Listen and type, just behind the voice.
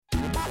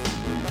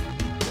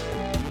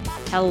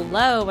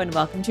Hello and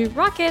welcome to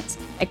Rocket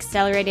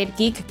Accelerated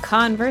Geek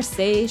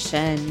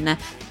Conversation.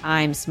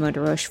 I'm Simone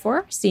de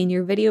Rochefort,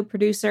 Senior Video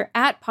Producer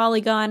at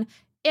Polygon,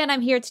 and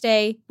I'm here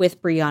today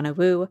with Brianna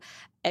Wu,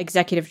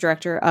 Executive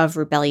Director of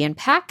Rebellion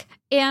PAC,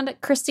 and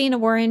Christina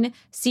Warren,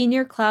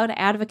 Senior Cloud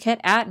Advocate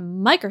at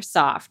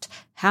Microsoft.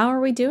 How are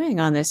we doing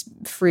on this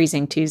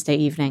freezing Tuesday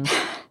evening?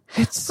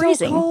 It's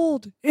freezing. So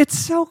cold. It's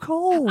so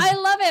cold. I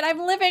love it.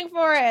 I'm living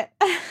for it.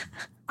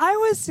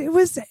 It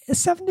was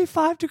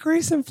 75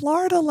 degrees in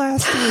Florida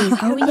last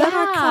week. And then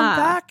I come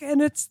back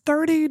and it's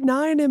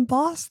 39 in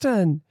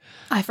Boston.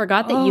 I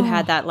forgot that you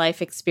had that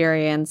life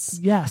experience.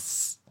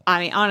 Yes. I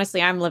mean,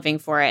 honestly, I'm living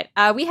for it.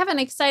 We have an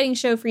exciting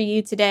show for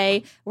you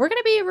today. We're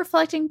going to be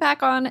reflecting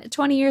back on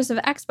 20 years of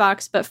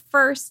Xbox, but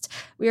first,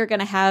 we are going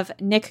to have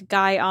Nick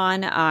Guy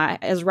on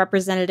as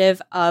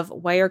representative of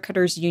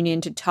Wirecutters Union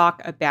to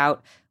talk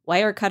about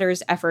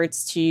Wirecutters'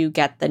 efforts to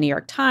get the New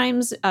York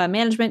Times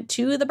management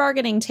to the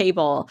bargaining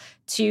table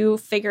to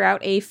figure out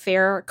a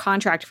fair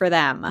contract for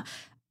them.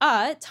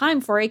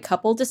 Time for a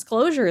couple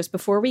disclosures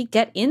before we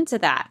get into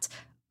that.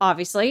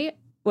 Obviously,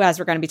 as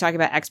we're going to be talking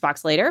about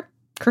Xbox later,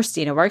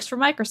 Christina works for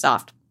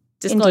Microsoft.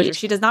 Disclosure, Indeed.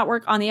 She does not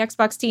work on the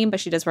Xbox team, but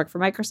she does work for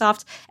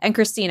Microsoft. And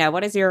Christina,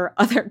 what is your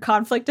other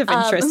conflict of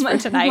interest for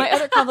tonight? My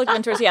other conflict of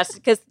interest, yes,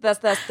 because that's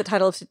the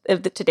title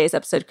of today's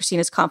episode,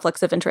 Christina's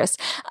Conflicts of Interest.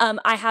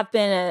 I have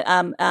been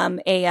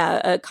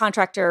a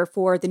contractor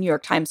for the New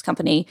York Times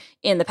Company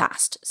in the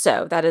past.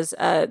 So that is,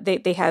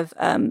 they have,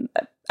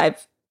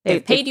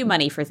 They've paid you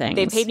money for things.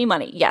 They paid me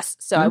money, yes.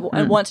 So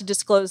I want to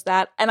disclose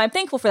that, and I'm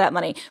thankful for that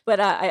money. But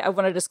I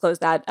want to disclose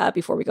that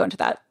before we go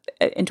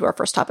into our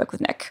first topic with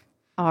Nick.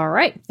 All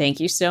right. Thank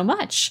you so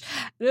much.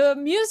 The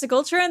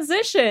musical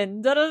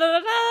transition.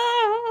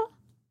 Da-da-da-da-da.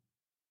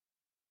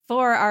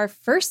 For our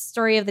first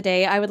story of the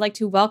day, I would like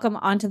to welcome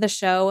onto the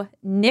show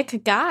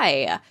Nick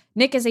Guy.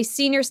 Nick is a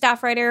senior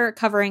staff writer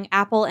covering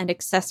Apple and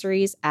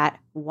accessories at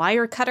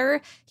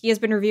Wirecutter. He has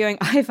been reviewing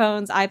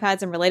iPhones,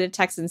 iPads, and related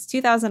tech since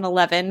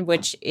 2011,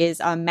 which is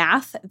a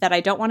math that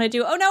I don't want to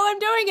do. Oh, no, I'm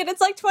doing it.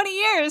 It's like 20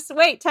 years.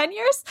 Wait, 10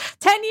 years?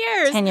 10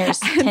 years. 10 years.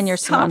 10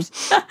 years, Simone.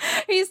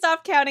 He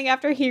stopped counting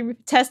after he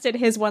tested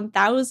his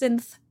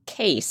 1,000th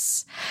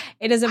case.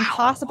 It is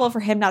impossible for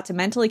him not to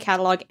mentally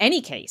catalog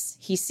any case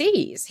he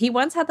sees. He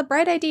once had the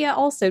bright idea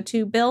also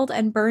to build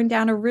and burn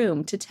down a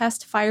room to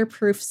test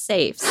fireproof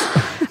safes.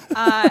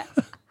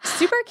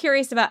 Super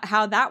curious about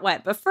how that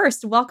went. But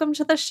first, welcome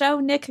to the show,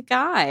 Nick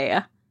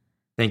Guy.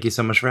 Thank you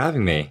so much for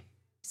having me.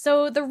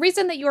 So the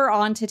reason that you are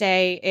on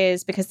today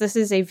is because this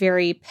is a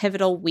very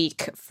pivotal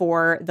week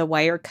for the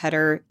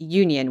Wirecutter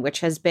Union,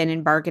 which has been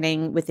in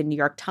bargaining with the New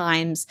York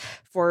Times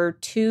for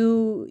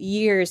 2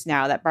 years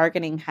now. That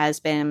bargaining has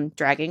been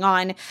dragging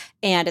on.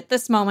 And at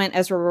this moment,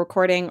 as we're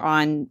recording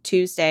on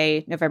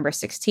Tuesday, November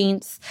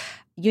 16th,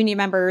 union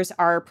members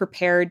are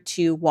prepared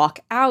to walk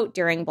out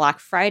during Black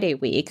Friday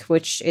week,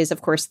 which is,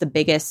 of course, the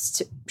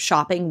biggest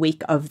shopping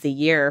week of the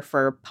year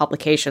for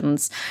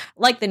publications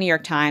like the New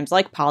York Times,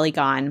 like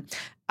Polygon.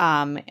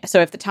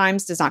 So if the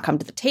Times does not come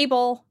to the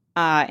table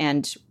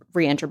and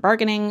re-enter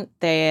bargaining,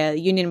 the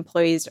union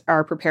employees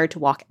are prepared to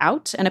walk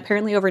out. And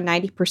apparently over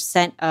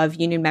 90% of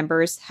union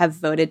members have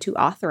voted to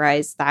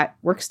authorize that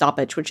work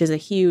stoppage, which is a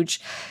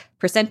huge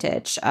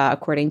percentage,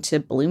 according to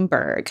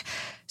Bloomberg.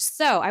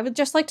 So I would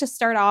just like to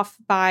start off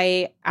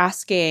by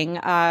asking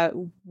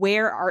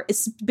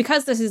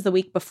because this is the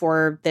week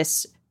before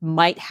this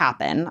might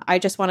happen, I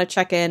just want to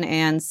check in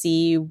and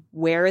see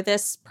where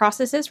this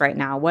process is right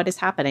now. What is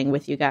happening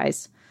with you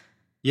guys?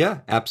 Yeah,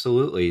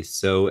 absolutely.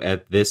 So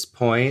at this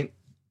point,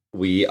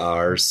 we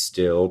are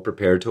still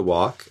prepared to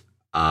walk.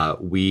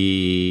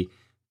 We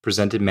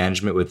presented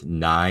management with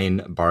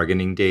 9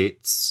 bargaining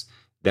dates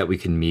that we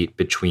can meet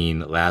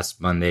between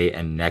last Monday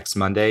and next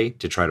Monday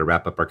to try to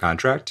wrap up our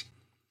contract.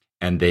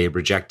 And they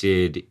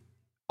rejected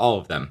all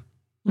of them.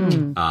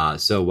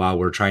 So while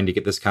we're trying to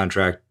get this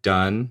contract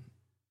done,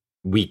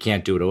 we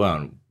can't do it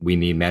alone. We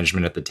need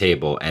management at the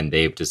table. And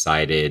they've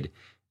decided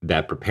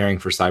that preparing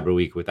for Cyber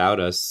Week without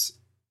us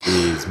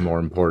is more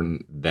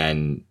important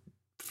than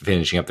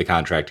finishing up the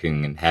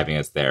contracting and having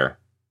us there.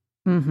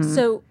 Mm-hmm.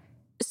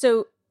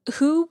 So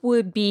who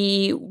would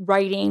be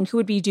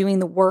doing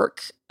the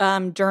work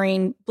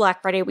during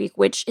Black Friday week,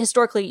 which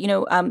historically,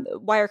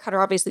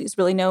 Wirecutter obviously is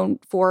really known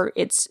for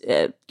its,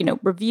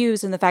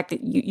 reviews and the fact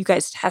that you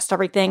guys test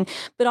everything,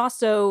 but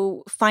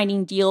also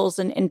finding deals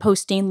and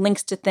posting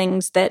links to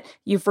things that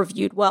you've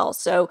reviewed well.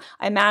 So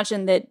I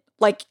imagine that,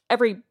 like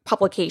every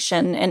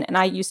publication, and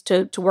I used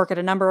to work at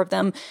a number of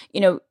them,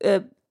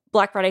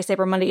 Black Friday,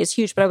 Cyber Monday is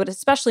huge, but I would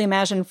especially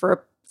imagine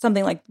for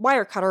something like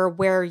Wirecutter,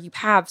 where you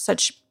have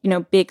such,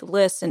 big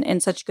lists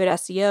and such good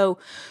SEO,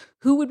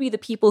 who would be the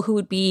people who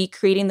would be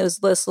creating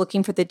those lists,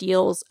 looking for the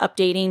deals,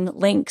 updating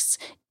links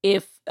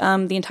if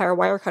the entire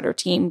Wirecutter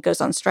team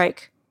goes on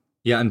strike?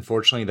 Yeah,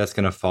 unfortunately, that's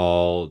going to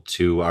fall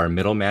to our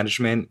middle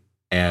management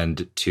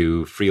and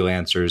to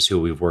freelancers who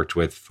we've worked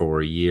with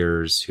for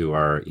years, who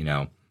are,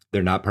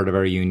 they're not part of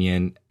our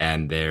union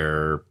and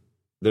they're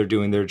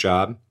doing their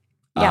job.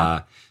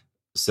 Yeah.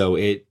 So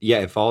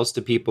it falls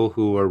to people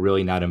who are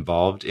really not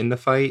involved in the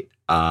fight.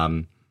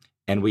 And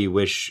we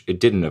wish it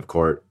didn't, of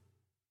course,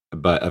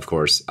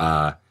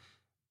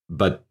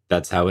 but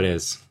that's how it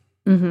is.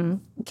 Mm-hmm.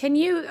 Can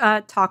you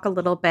talk a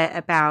little bit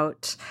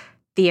about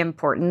the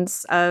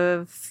importance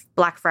of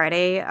Black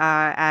Friday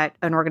at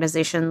an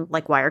organization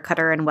like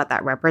Wirecutter and what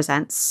that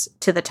represents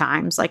to the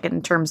Times, like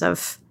in terms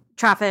of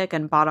traffic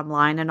and bottom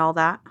line and all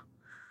that?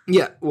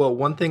 Yeah, well,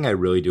 one thing I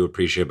really do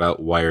appreciate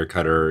about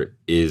Wirecutter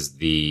is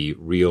the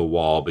real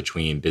wall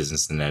between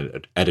business and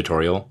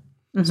editorial.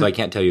 Mm-hmm. So I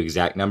can't tell you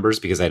exact numbers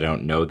because I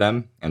don't know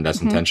them, and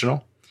that's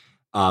intentional.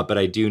 But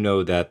I do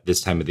know that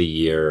this time of the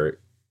year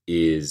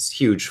is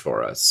huge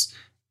for us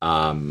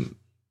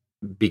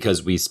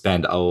because we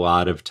spend a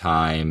lot of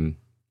time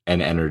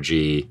and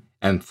energy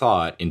and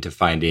thought into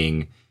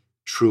finding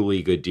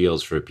truly good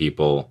deals for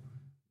people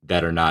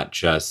that are not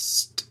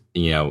just,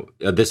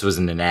 this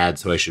wasn't an ad,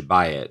 so I should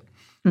buy it,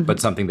 but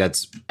something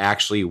that's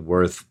actually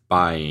worth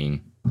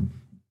buying.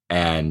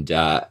 And,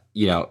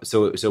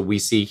 so we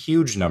see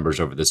huge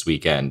numbers over this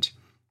weekend.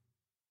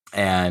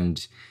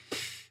 And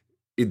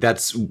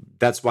that's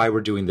why we're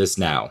doing this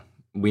now.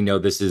 We know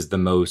this is the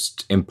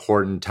most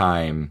important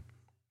time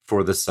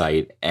for the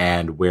site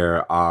and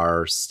where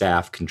our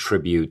staff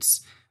contributes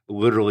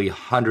literally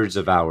hundreds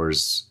of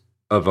hours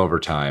of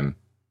overtime.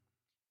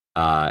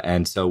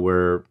 And so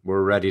we're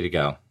ready to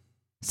go.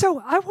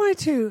 So I wanted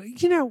to,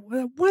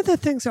 one of the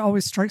things that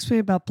always strikes me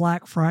about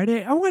Black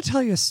Friday, I want to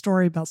tell you a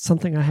story about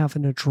something I have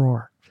in a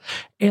drawer.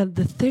 And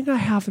the thing I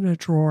have in a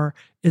drawer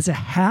is a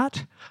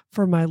hat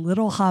for my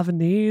little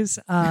Havanese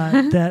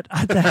that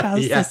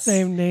has the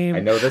same name I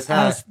know this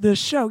hat. As the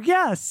show.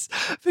 Yes,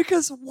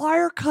 because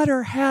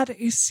Wirecutter had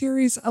a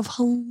series of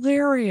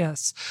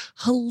hilarious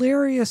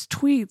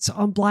tweets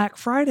on Black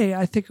Friday.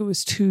 I think it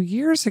was 2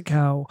 years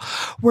ago,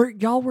 where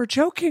y'all were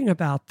joking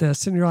about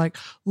this. And you're like,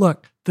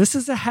 look, this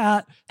is a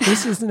hat.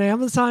 This is an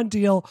Amazon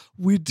deal.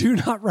 We do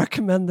not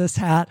recommend this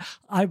hat.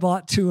 I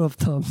bought 2 of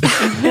them.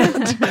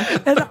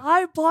 and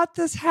I bought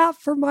this hat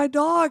for my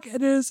dog, and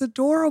it is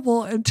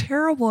adorable and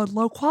terrible and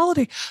low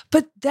quality.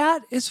 But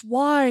that is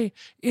why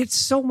it's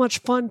so much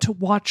fun to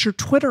watch your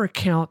Twitter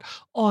account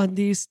on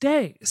these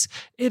days.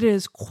 It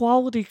is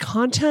quality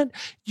content.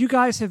 You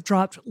guys have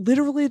dropped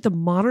literally the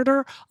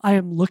monitor I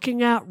am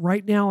looking at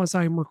right now as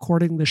I'm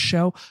recording the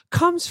show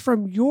comes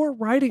from your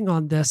writing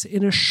on this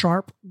in a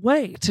sharp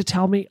way to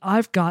tell me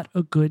I've got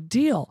a good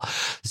deal.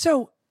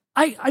 So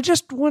I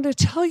just want to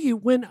tell you,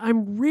 when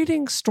I'm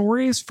reading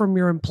stories from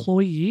your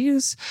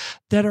employees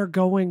that are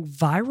going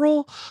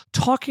viral,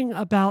 talking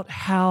about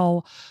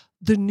how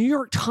the New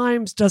York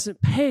Times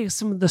doesn't pay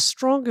some of the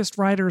strongest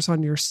writers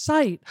on your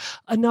site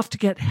enough to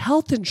get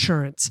health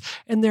insurance,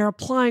 and they're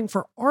applying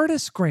for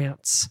artist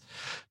grants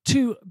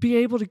to be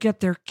able to get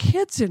their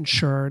kids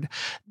insured,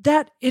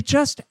 that it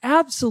just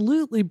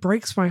absolutely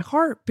breaks my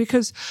heart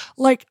because,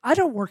 I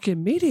don't work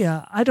in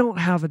media. I don't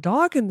have a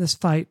dog in this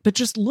fight, but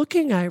just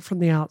looking at it from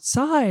the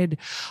outside,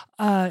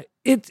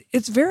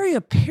 it's very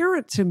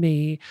apparent to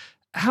me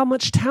how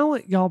much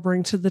talent y'all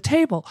bring to the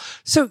table.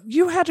 So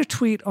you had a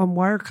tweet on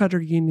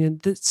Wirecutter Union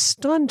that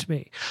stunned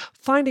me,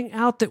 finding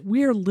out that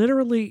we are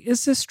literally,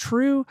 is this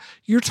true?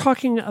 You're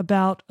talking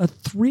about a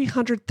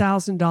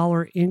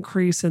 $300,000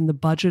 increase in the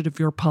budget of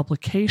your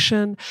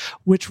publication,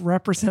 which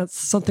represents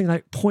something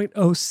like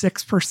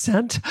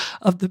 0.06%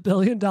 of the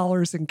 $1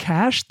 billion in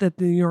cash that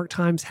the New York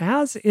Times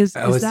has. Is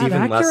that even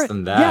accurate? Less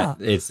than that.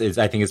 Yeah. It's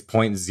I think it's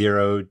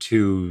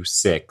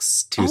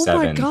 0.02627. Oh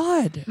my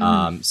God.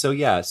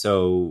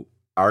 So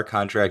our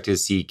contract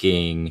is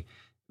seeking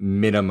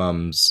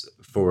minimums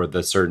for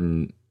the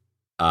certain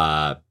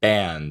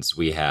bands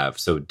we have.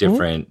 So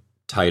different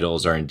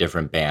titles are in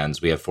different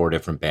bands. We have 4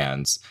 different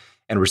bands,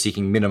 and we're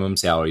seeking minimum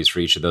salaries for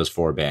each of those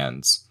 4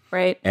 bands.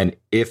 Right. And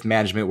if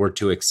management were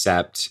to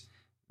accept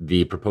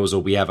the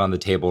proposal we have on the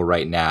table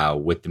right now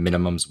with the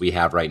minimums we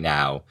have right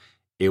now,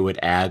 it would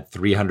add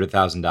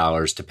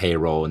 $300,000 to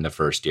payroll in the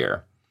first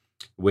year,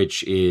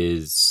 which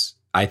is,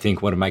 I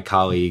think, one of my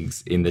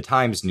colleagues in the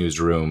Times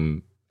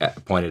newsroom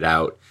pointed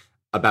out,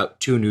 about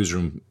 2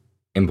 newsroom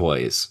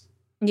employees.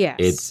 Yes.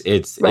 It's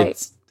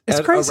It's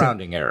a crazy.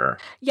 rounding error.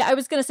 Yeah, I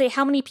was going to say,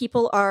 how many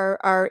people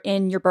are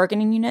in your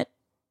bargaining unit?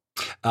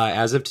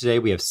 As of today,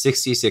 we have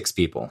 66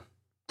 people.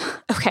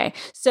 Okay,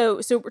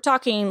 so we're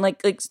talking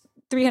like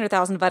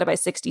 300,000 divided by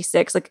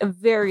 66, like a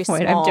very small.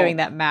 Wait, I'm doing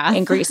that math.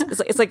 Increase.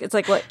 It's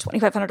like what,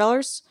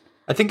 $2,500?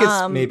 I think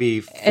it's maybe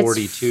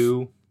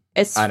 42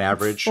 on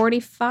average.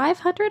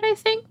 4,500, I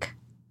think.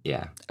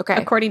 Yeah. Okay.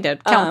 According to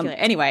calculate.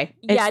 Anyway,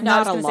 it's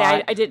not a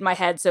lot. I did in my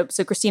head, so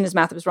Christina's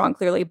math was wrong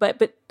clearly,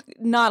 but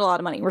not a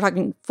lot of money. We're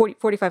talking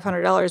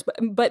 $4,500,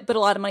 but a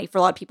lot of money for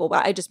a lot of people.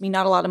 But I just mean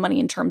not a lot of money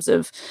in terms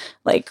of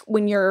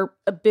when you're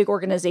a big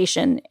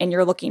organization and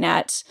you're looking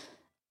at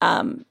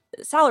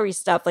salary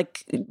stuff,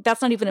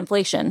 that's not even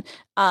inflation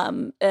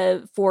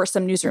for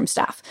some newsroom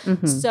staff.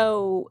 Mm-hmm.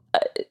 So,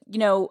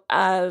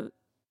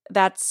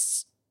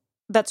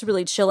 That's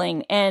really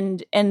chilling.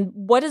 And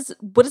what is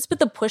been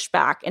the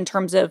pushback in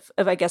terms of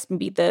I guess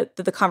maybe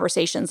the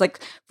conversations, like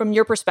from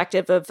your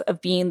perspective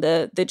of being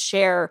the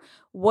chair,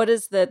 what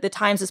is the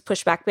Times'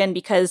 pushback been?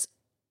 Because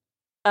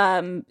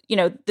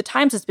the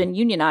Times has been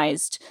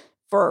unionized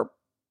for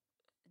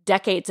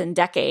decades and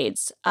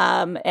decades,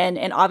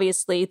 and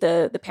obviously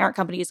the parent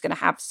company is going to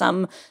have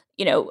some,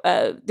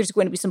 there's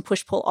going to be some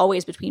push pull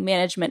always between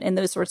management and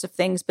those sorts of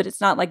things. But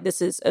it's not like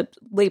this is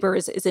labor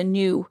is a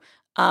new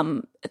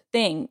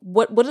thing.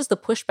 What has the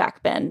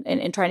pushback been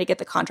in trying to get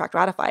the contract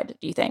ratified,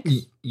 do you think?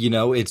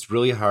 It's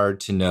really hard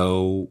to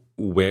know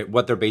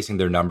what they're basing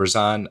their numbers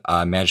on.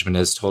 Management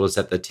has told us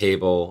at the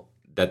table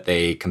that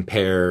they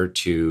compare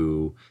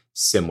to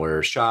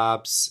similar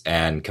shops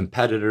and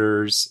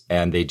competitors,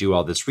 and they do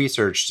all this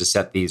research to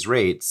set these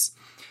rates.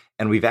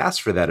 And we've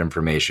asked for that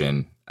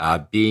information.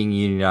 Being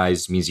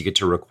unionized means you get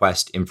to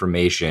request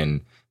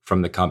information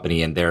from the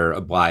company, and they're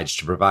obliged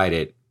to provide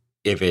it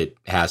if it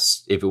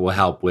will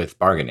help with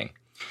bargaining.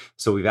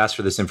 So we've asked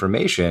for this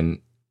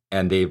information,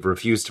 and they've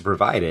refused to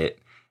provide it.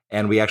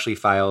 And we actually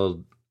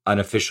filed an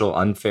official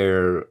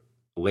unfair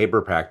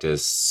labor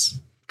practice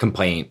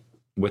complaint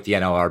with the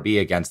NLRB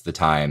against the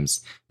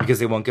Times because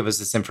they won't give us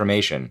this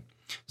information.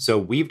 So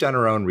we've done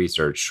our own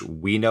research.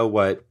 We know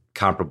what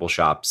comparable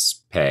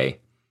shops pay,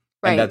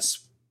 right, and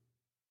that's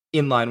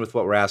in line with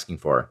what we're asking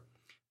for.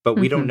 But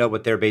we don't know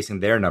what they're basing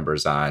their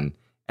numbers on,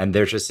 and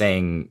they're just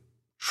saying,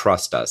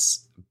 trust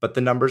us. But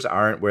the numbers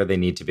aren't where they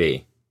need to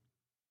be.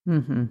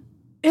 Mm-hmm.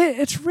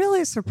 It's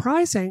really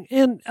surprising.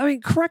 And I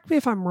mean, correct me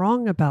if I'm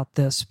wrong about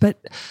this,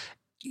 but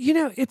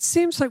it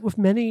seems like with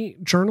many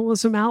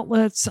journalism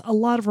outlets, a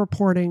lot of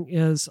reporting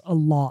is a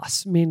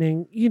loss,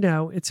 meaning,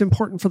 it's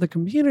important for the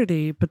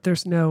community, but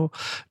there's no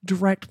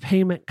direct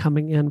payment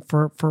coming in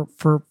for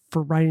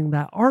writing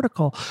that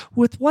article.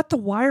 With what the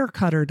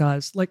Wirecutter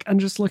does, like I'm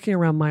just looking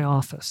around my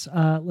office.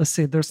 Let's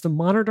see, there's the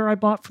monitor I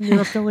bought from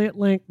your affiliate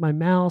link, my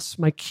mouse,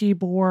 my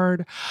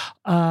keyboard.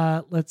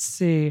 Let's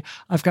see,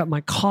 I've got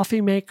my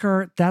coffee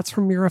maker. That's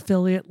from your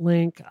affiliate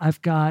link.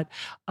 I've got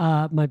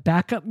my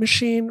backup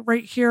machine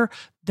right here.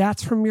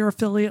 That's from your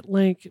affiliate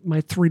link. My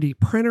 3D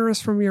printer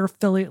is from your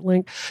affiliate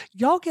link.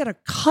 Y'all get a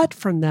cut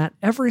from that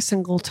every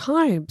single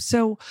time.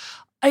 So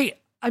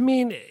I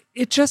mean,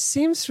 it just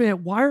seems to me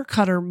that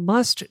Wirecutter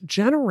must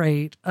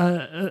generate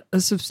a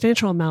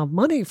substantial amount of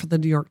money for the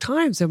New York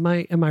Times. Am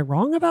I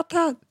wrong about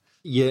that?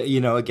 Yeah,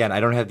 again, I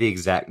don't have the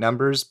exact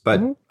numbers, but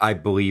I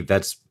believe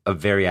that's a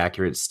very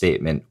accurate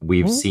statement.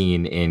 We've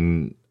seen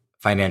in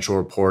financial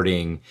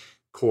reporting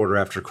quarter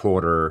after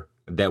quarter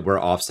that we're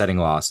offsetting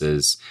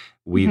losses.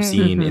 We've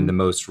seen in the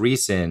most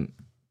recent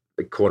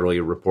quarterly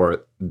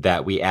report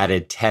that we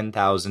added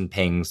 10,000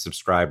 paying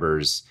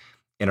subscribers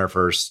in our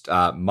first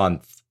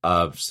month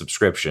of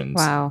subscriptions.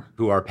 Wow.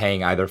 Who are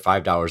paying either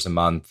 $5 a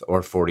month or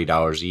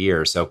 $40 a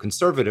year. So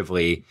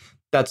conservatively,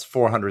 that's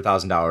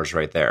 $400,000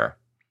 right there.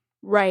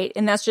 Right.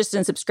 And that's just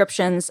in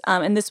subscriptions.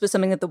 And this was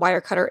something that the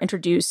Wirecutter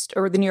introduced,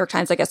 or the New York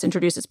Times, I guess,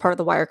 introduced as part of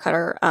the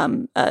Wirecutter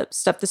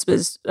stuff. This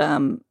was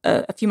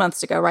a few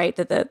months ago, right,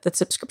 that the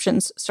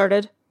subscriptions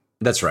started?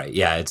 That's right.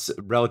 Yeah, it's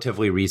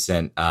relatively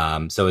recent.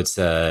 So it's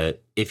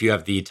if you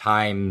have the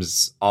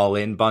Times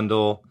all-in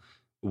bundle,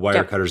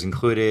 Wirecutter's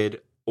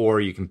included,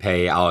 or you can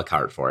pay a la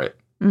carte for it.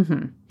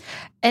 Mm-hmm.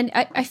 And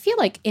I feel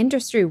like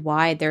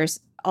industry-wide,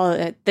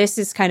 this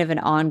is kind of an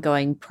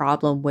ongoing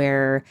problem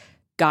where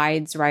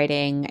guides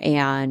writing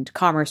and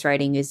commerce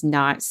writing is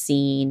not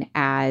seen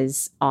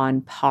as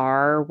on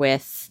par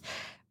with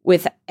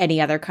any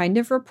other kind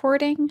of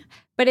reporting.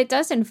 But it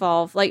does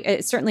involve,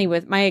 certainly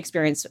with my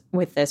experience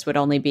with this would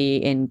only be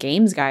in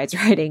games guides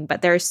writing,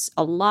 but there's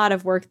a lot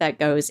of work that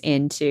goes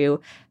into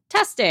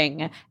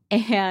testing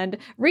and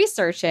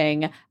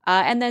researching,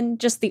 and then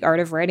just the art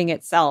of writing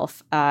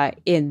itself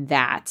in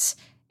that.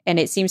 And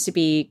it seems to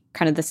be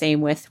kind of the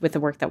same with the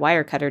work that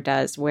Wirecutter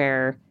does,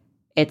 where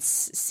it's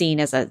seen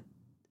as a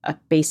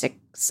basic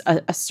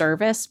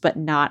service, but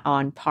not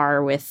on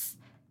par with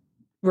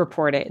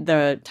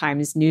the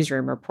Times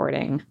newsroom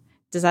reporting.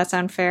 Does that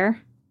sound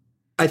fair?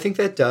 I think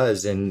that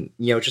does. And,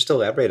 just to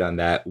elaborate on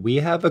that, we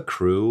have a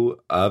crew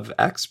of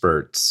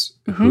experts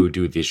who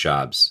do these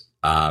jobs.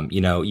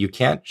 You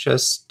can't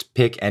just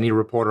pick any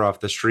reporter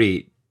off the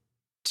street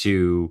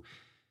to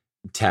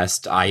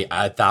test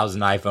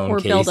 1,000 iPhone or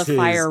cases. Build a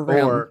fire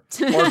room. Or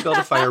build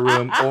a fire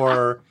room,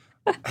 or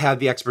have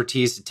the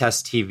expertise to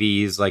test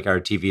TVs like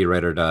our TV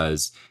writer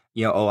does.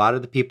 A lot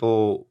of the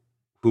people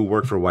who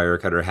work for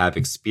Wirecutter have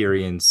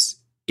experience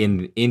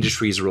in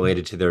industries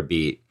related to their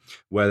beat,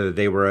 whether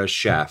they were a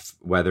chef,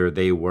 whether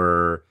they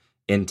were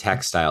in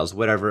textiles,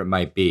 whatever it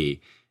might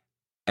be.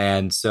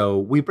 And so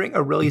we bring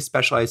a really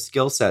specialized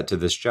skill set to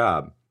this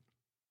job.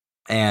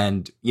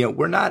 And,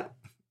 we're not,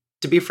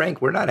 to be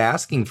frank, we're not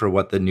asking for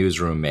what the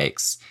newsroom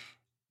makes.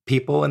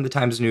 People in the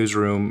Times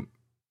newsroom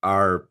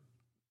are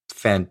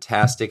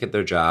fantastic at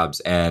their jobs,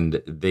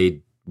 and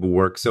they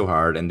work so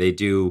hard, and they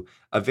do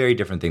a very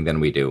different thing than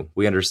we do.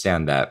 We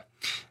understand that.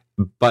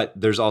 But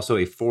there's also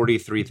a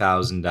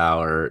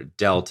 $43,000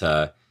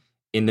 delta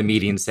in the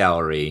median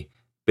salary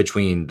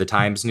between the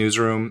Times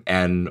newsroom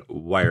and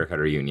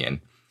Wirecutter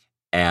Union.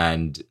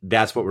 And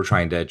that's what we're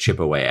trying to chip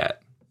away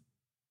at.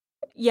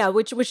 Yeah,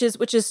 which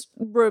is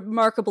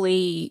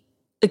remarkably,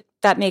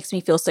 that makes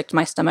me feel sick to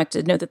my stomach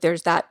to know that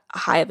there's that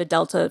high of a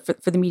delta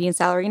for the median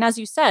salary. And as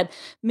you said,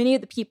 many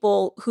of the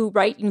people who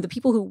write, the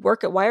people who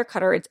work at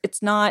Wirecutter,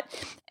 it's not,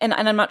 and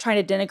I'm not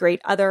trying to denigrate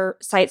other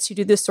sites who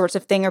do this sorts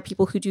of thing or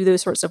people who do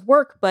those sorts of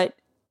work, but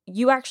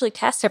you actually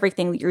test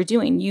everything that you're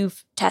doing.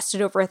 You've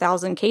tested over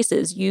 1,000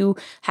 cases. You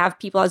have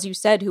people, as you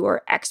said, who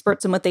are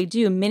experts in what they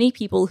do. Many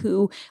people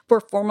who were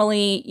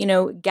formerly,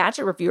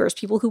 gadget reviewers,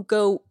 people who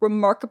go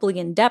remarkably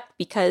in depth,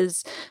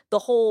 because the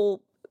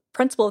whole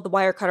principle of the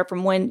Wirecutter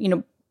from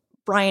when,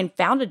 Brian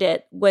founded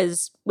it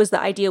was the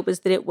idea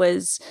was that it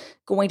was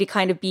going to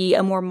kind of be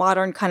a more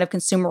modern kind of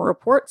consumer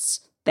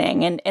reports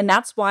thing. And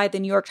that's why the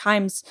New York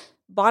Times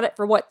bought it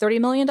for what, $30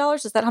 million?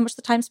 Is that how much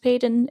the Times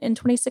paid in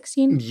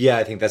 2016? Yeah,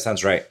 I think that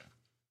sounds right.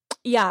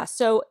 Yeah.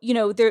 So,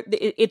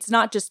 it's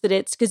not just that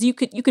it's because you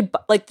could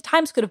like the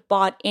Times could have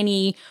bought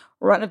any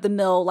run of the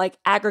mill like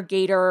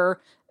aggregator,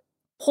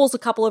 pulls a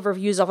couple of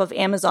reviews off of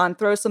Amazon,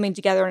 throws something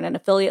together in an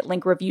affiliate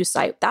link review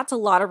site. That's a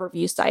lot of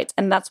review sites.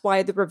 And that's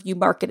why the review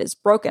market is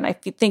broken. I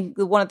think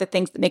one of the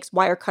things that makes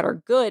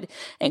Wirecutter good,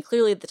 and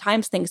clearly the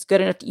Times thinks good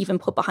enough to even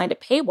put behind a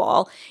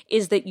paywall,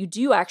 is that you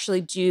do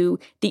actually do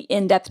the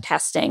in-depth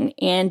testing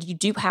and you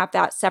do have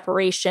that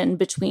separation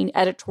between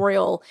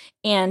editorial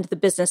and the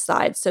business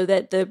side so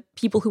that the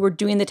people who are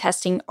doing the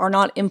testing are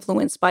not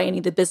influenced by any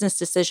of the business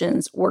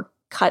decisions or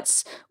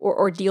cuts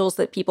or deals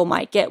that people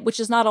might get, which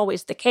is not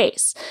always the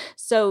case.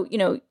 So,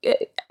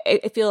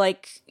 I feel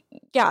like,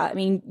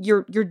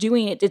 you're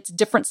doing it. It's a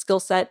different skill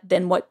set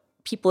than what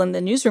people in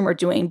the newsroom are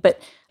doing. But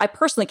I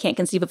personally can't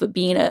conceive of it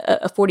being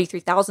a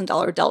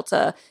 $43,000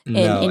 delta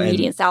in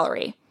median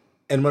salary.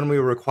 And when we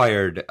were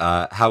required,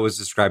 how it was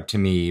described to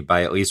me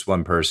by at least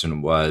one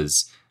person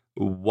was,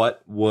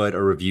 what would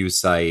a review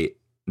site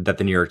that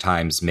the New York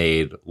Times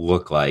made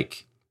look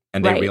like?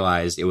 And they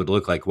realized it would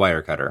look like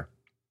Wirecutter.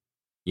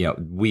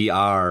 We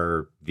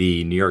are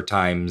the New York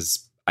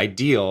Times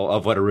ideal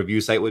of what a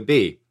review site would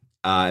be.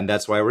 And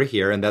that's why we're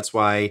here. And that's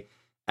why,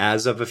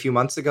 as of a few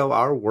months ago,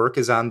 our work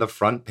is on the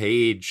front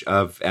page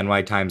of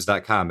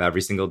nytimes.com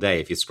every single day.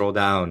 If you scroll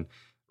down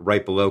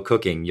right below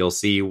cooking, you'll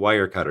see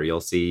Wirecutter.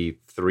 You'll see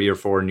 3 or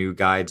 4 new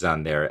guides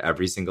on there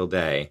every single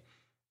day.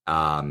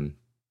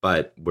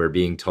 But we're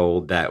being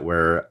told that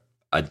we're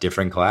a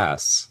different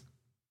class.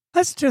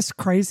 That's just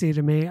crazy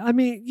to me. I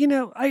mean,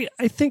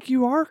 I think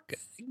you're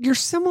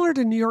similar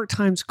to New York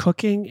Times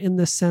Cooking in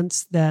the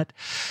sense that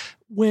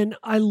when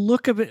I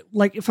look at it,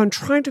 like if I'm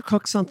trying to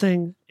cook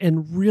something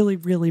and really,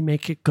 really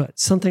make it good,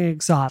 something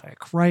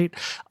exotic, right?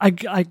 I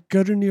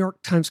go to New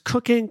York Times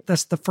Cooking.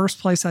 That's the first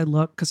place I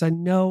look because I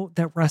know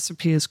that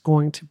recipe is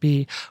going to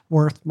be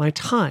worth my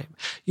time.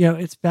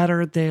 It's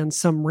better than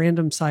some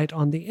random site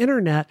on the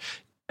internet.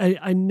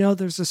 I know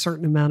there's a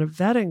certain amount of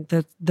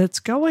vetting that's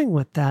going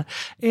with that.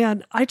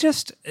 And I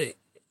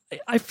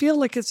feel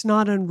like it's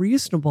not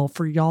unreasonable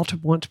for y'all to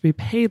want to be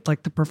paid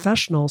like the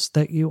professionals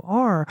that you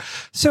are.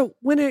 So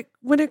when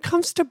it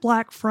comes to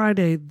Black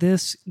Friday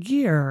this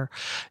year,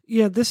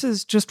 this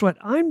is just what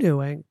I'm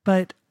doing,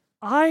 but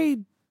I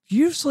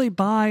usually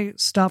buy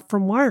stuff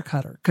from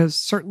Wirecutter because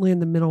certainly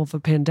in the middle of a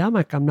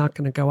pandemic, I'm not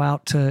going to go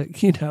out to,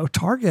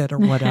 Target or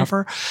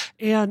whatever.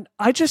 And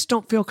I just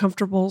don't feel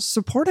comfortable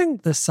supporting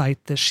the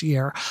site this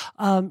year.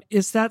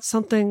 Is that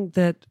something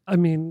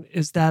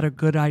is that a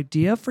good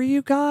idea for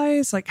you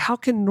guys? Like, how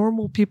can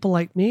normal people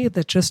like me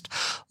that just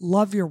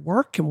love your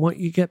work and want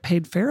you to get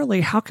paid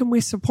fairly, how can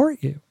we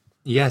support you?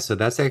 Yeah, so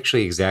that's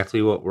actually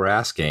exactly what we're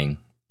asking,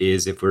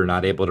 is if we're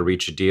not able to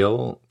reach a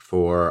deal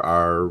for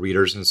our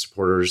readers and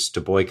supporters to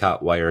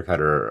boycott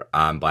Wirecutter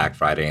on Black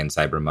Friday and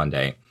Cyber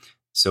Monday.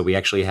 So we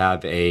actually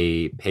have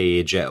a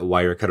page at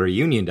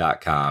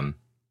wirecutterunion.com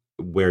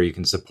where you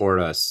can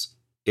support us.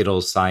 It'll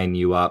sign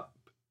you up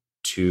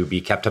to be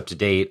kept up to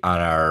date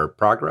on our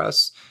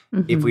progress.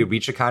 Mm-hmm. If we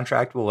reach a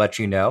contract, we'll let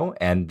you know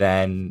and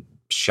then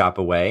shop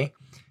away.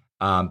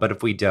 But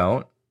if we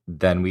don't,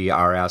 then we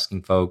are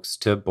asking folks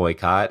to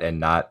boycott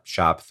and not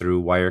shop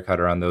through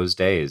Wirecutter on those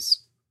days.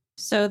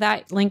 So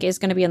that link is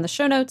going to be in the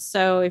show notes.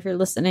 So if you're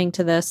listening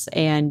to this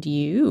and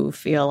you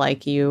feel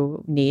like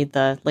you need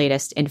the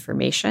latest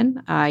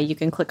information, you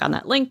can click on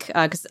that link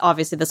because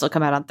obviously this will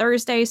come out on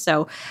Thursday.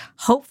 So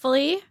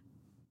hopefully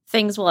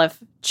things will have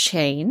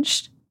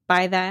changed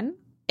by then.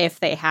 If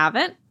they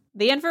haven't,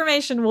 the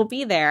information will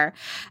be there.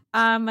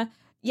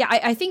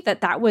 I think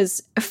that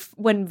was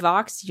when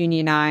Vox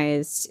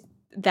unionized.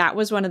 That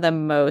was one of the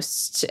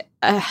most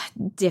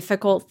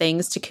difficult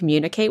things to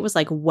communicate was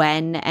like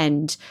when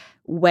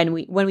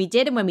we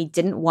did and when we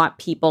didn't want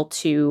people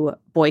to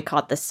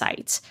boycott the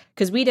site.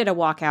 Because we did a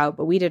walkout,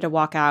 but we did a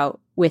walkout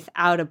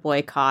without a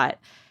boycott.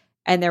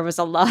 And there was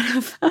a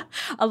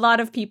lot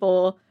of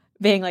people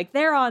being like,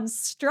 they're on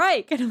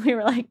strike. And we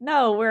were like,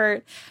 no,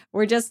 we're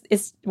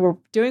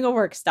doing a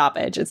work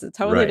stoppage. It's a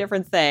totally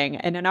different thing.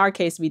 And in our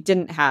case, we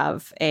didn't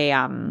have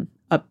a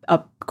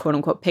quote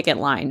unquote picket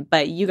line,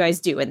 but you guys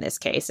do in this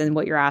case. And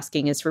what you're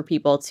asking is for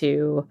people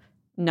to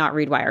not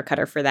read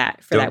Wirecutter for that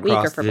week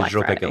or for Black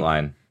Friday. Picket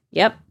line.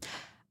 Yep.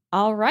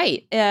 All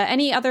right.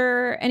 Any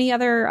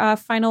other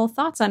final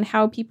thoughts on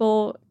how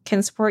people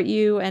can support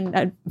you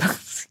and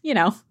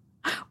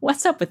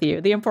what's up with you?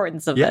 The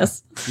importance of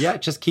this. Yeah,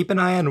 just keep an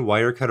eye on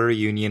Wirecutter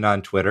Union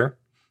on Twitter.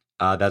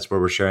 That's where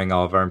we're sharing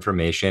all of our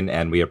information,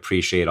 and we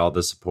appreciate all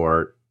the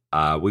support.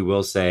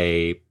 I'll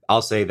say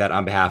that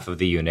on behalf of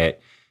the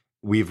unit,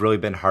 we've really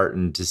been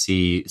heartened to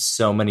see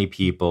so many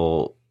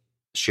people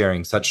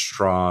sharing such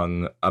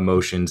strong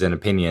emotions and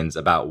opinions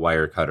about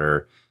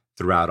Wirecutter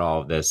throughout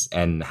all of this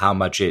and how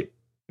much it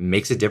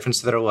makes a difference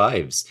to their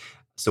lives.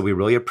 So we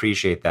really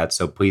appreciate that.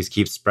 So please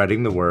keep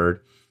spreading the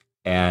word,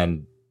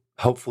 and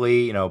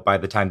hopefully, by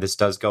the time this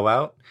does go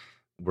out,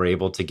 we're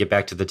able to get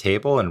back to the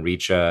table and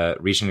reach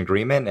an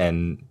agreement,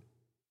 and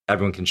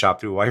everyone can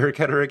shop through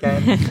Wirecutter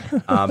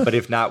again. But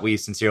if not, we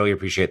sincerely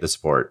appreciate the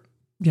support.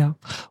 Yeah.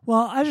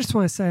 Well, I just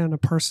want to say on a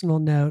personal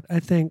note, I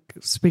think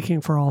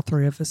speaking for all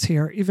three of us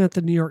here, even if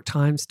the New York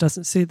Times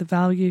doesn't see the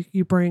value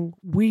you bring,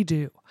 we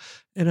do.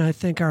 And I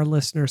think our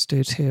listeners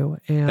do too.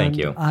 And thank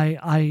you.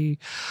 I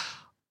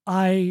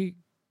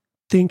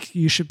think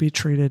you should be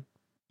treated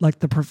like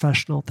the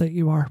professional that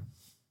you are.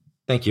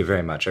 Thank you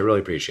very much. I really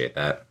appreciate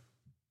that.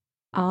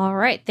 All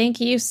right. Thank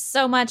you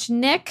so much,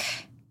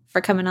 Nick,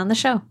 for coming on the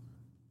show.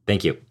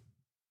 Thank you.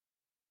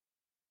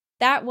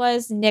 That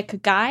was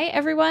Nick Guy,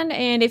 everyone.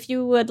 And if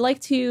you would like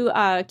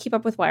to keep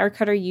up with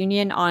Wirecutter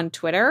Union on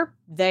Twitter,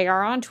 they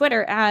are on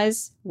Twitter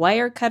as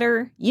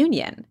Wirecutter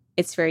Union.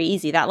 It's very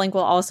easy. That link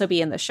will also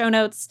be in the show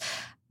notes.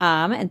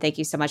 And thank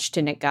you so much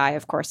to Nick Guy,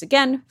 of course,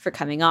 again, for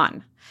coming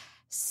on.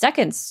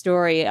 Second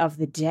story of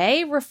the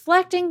day,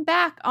 reflecting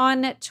back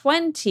on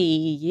 20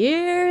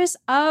 years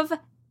of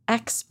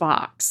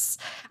Xbox.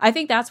 I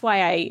think that's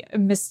why I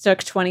mistook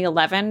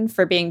 2011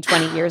 for being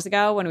 20 years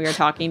ago when we were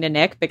talking to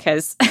Nick,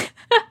 because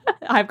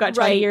I've got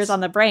 20 years on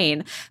the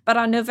brain. But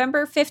on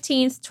November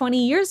 15th,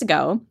 20 years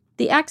ago,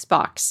 the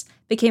Xbox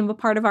became a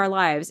part of our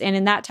lives. And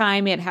in that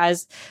time, it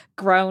has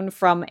grown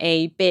from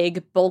a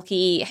big,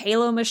 bulky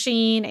Halo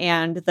machine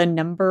and the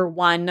number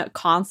one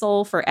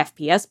console for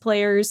FPS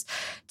players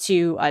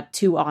to a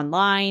 2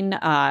 online,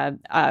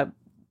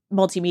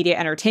 multimedia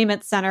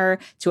entertainment center,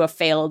 to a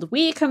failed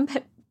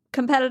Wii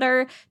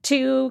competitor,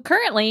 to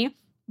currently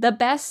the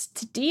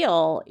best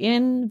deal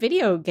in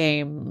video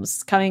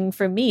games, coming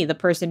from me, the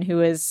person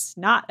who is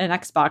not an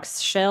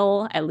Xbox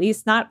shill, at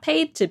least not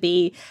paid to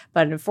be,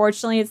 but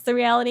unfortunately it's the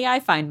reality I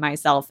find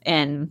myself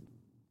in.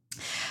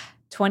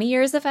 20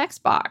 years of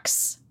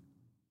Xbox.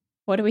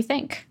 What do we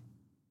think?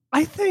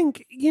 I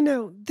think,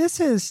 this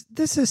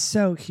is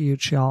so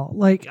huge, y'all.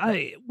 Like,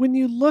 when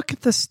you look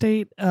at the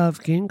state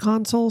of game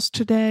consoles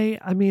today,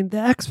 I mean, the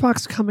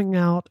Xbox coming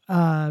out,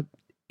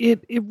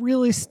 it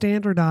really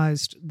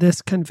standardized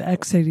this kind of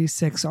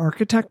x86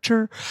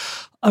 architecture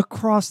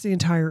across the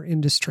entire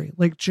industry.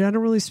 Like,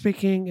 generally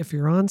speaking, if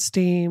you're on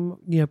Steam,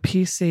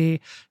 PC,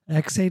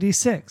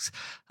 x86,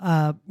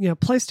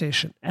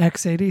 PlayStation,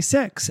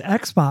 x86,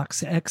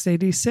 Xbox,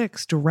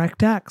 x86,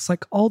 DirectX,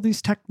 like all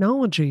these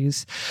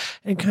technologies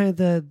and kind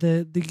of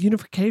the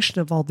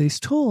unification of all these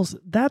tools,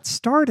 that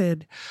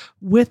started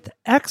with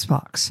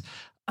Xbox.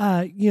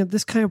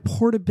 This kind of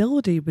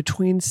portability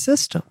between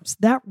systems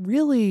that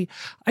really,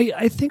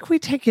 I think we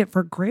take it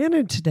for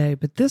granted today,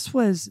 but this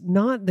was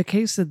not the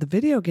case of the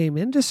video game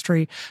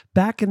industry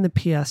back in the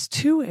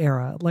PS2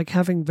 era, like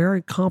having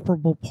very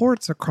comparable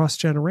ports across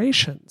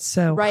generations.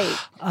 So, right.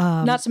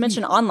 Not to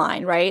mention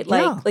online, right?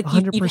 Like,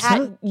 you'd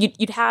had,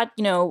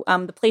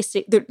 the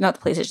PlayStation,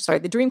 not the PlayStation, sorry,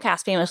 the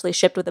Dreamcast famously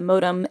shipped with a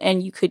modem,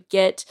 and you could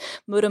get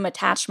modem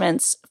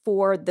attachments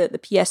for the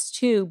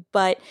PS2,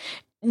 but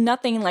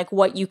nothing like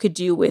what you could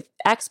do with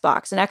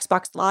Xbox. And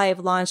Xbox Live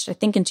launched, I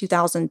think, in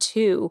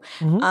 2002,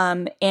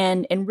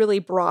 and really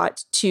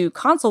brought to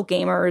console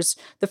gamers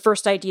the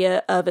first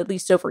idea of, at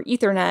least over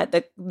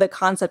Ethernet, the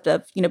concept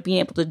of being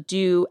able to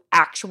do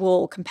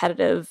actual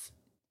competitive,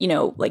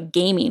 like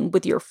gaming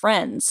with your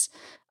friends.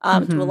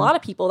 To a lot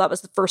of people, that was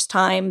the first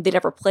time they'd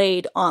ever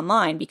played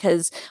online,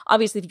 because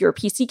obviously, if you're a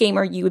PC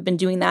gamer, you had been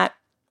doing that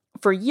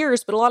for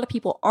years, but a lot of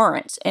people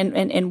aren't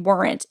and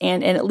weren't,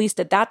 and at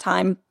least at that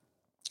time,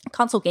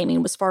 console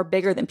gaming was far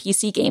bigger than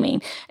PC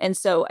gaming. And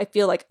so I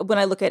feel like when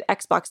I look at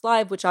Xbox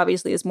Live, which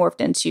obviously is morphed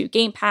into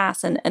Game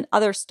Pass and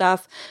other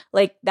stuff,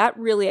 like that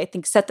really, I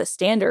think, set the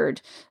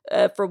standard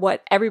for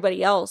what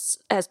everybody else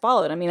has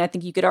followed. I mean, I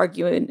think you could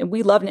argue, and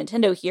we love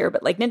Nintendo here,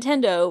 but like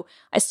Nintendo,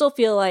 I still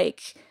feel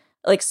like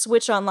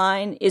Switch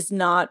Online is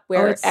not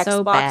where it's Xbox,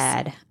 so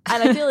bad.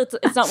 And I feel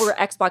it's not where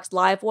Xbox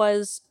Live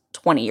was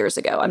 20 years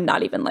ago. I'm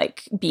not even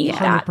being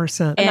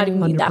 100%. I'm not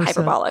even being that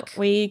hyperbolic.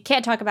 We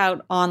can't talk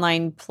about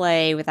online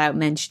play without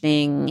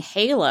mentioning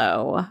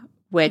Halo,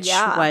 which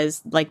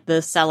was like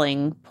the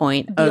selling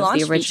point of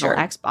the original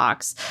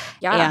Xbox.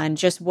 Yeah. And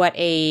just what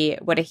a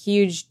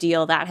huge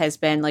deal that has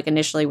been, like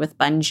initially with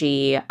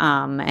Bungie,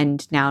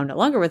 and now no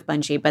longer with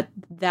Bungie. But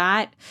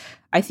that,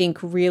 I think,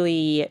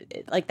 really,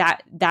 like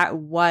that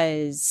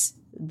was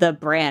the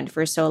brand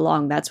for so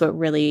long. That's what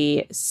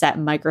really set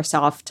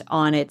Microsoft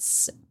on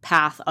its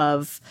path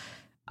of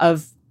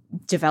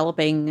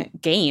developing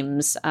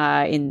games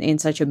in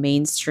such a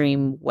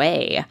mainstream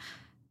way.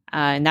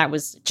 And that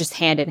was just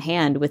hand in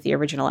hand with the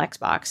original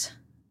Xbox.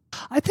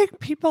 I think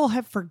people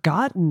have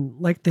forgotten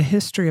like the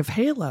history of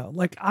Halo.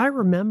 Like I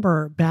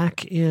remember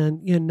back in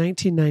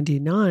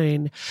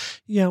 1999,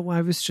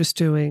 I was just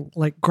doing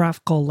like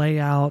graphical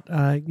layout,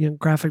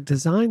 graphic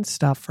design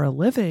stuff for a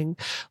living,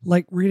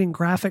 like reading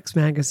graphics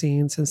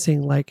magazines and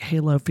seeing like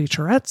Halo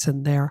featurettes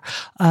in there.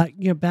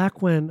 Back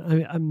when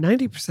I'm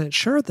 90%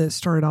 sure this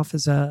started off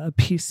as a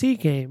PC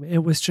game.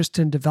 It was just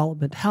in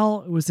development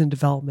hell. It was in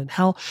development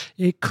hell.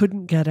 It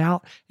couldn't get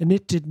out and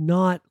it did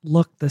not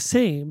look the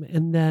same.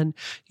 And then,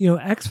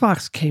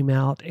 Xbox came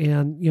out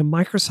and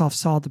Microsoft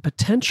saw the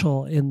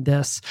potential in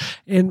this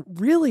and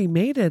really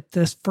made it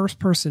this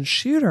first-person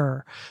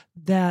shooter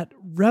that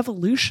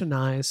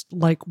revolutionized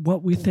like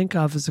what we think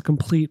of as a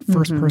complete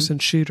first-person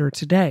shooter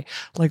today.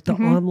 Like the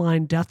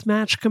online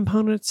deathmatch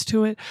components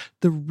to it,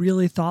 the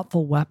really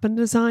thoughtful weapon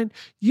design.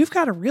 You've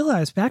got to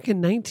realize back in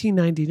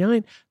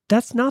 1999,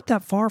 that's not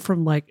that far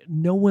from like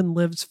No One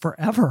Lives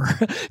Forever,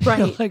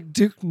 right? Like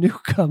Duke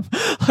Nukem.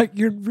 Like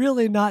you're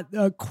really not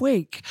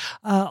Quake.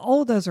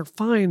 All of those are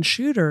fine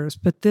shooters,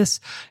 but this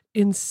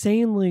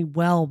insanely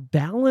well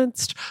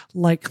balanced,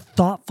 like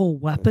thoughtful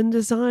weapon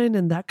design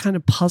and that kind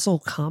of puzzle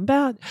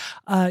combat.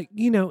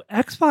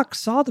 Xbox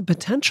saw the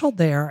potential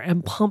there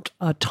and pumped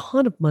a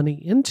ton of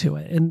money into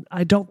it, and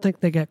I don't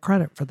think they get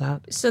credit for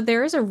that. So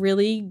there is a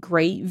really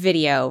great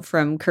video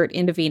from Kurt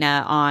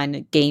Indovina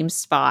on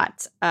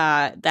GameSpot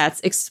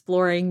that's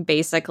exploring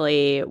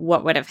basically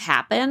what would have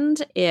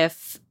happened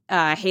if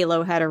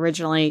Halo had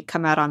originally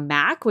come out on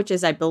Mac, which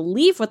is, I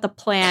believe, what the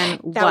plan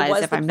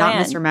was, if I'm not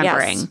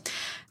misremembering. Yes.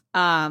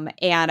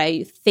 And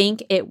I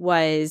think it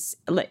was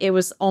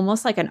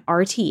almost like an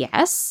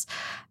RTS.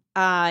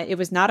 It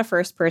was not a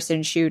first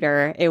person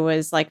shooter. It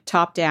was like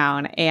top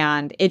down,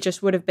 and it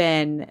just would have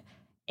been,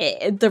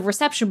 the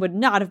reception would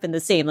not have been the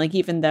same. Like,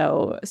 even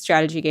though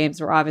strategy games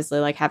were obviously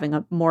like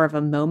having more of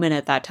a moment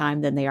at that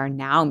time than they are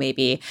now,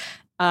 maybe.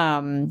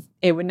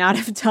 It would not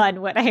have done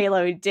what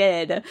Halo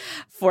did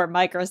for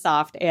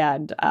Microsoft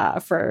and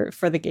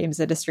for the games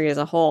industry as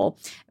a whole.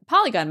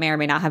 Polygon may or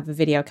may not have a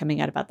video coming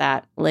out about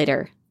that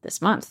later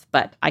this month,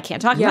 but I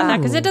can't talk about that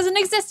because it doesn't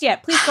exist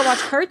yet. Please go watch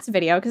Kurt's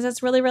video because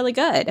it's really, really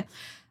good.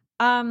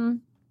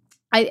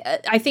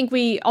 I think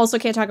we also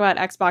can't talk about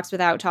Xbox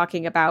without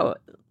talking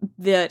about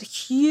the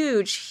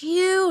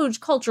huge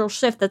cultural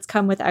shift that's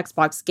come with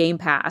Xbox Game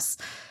Pass,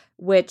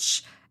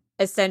 which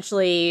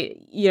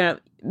essentially,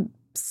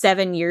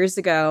 7 years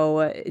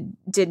ago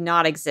did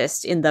not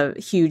exist in the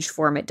huge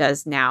form it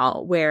does now,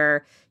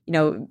 where,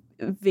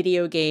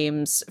 video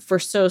games for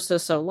so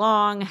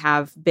long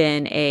have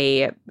been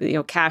a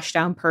cash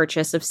down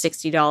purchase of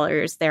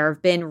 $60. There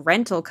have been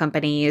rental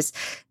companies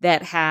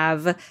that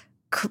have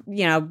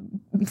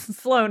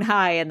flown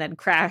high and then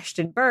crashed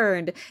and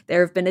burned.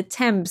 There have been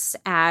attempts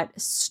at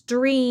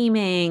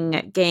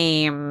streaming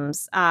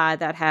games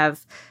that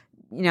have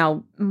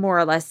more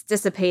or less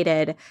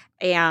dissipated,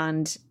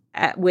 and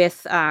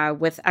with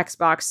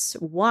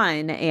Xbox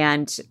One,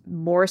 and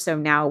more so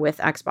now with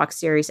Xbox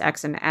Series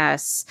X and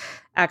S,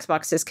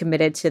 Xbox is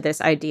committed to this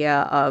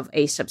idea of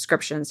a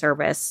subscription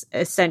service.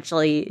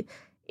 Essentially,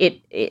 it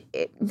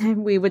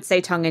we would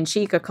say tongue in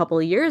cheek a couple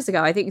of years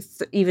ago, I think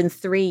even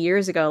 3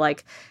 years ago,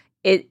 like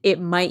it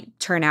might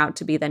turn out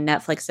to be the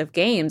Netflix of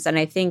games. And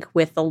I think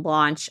with the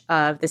launch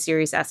of the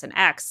Series S and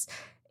X,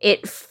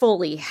 it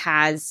fully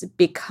has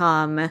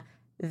become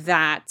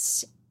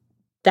that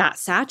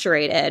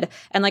saturated.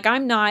 And like,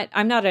 I'm not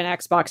an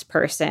Xbox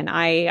person.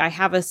 I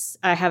have an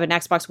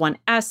Xbox One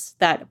S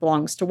that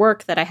belongs to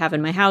work that I have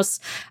in my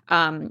house.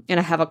 And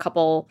I have a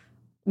couple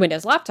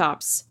Windows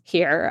laptops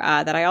here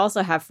that I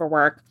also have for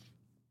work.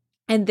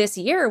 And this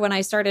year, when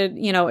I started,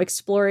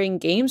 exploring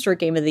games for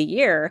Game of the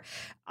Year,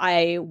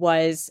 I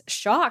was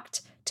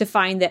shocked to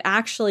find that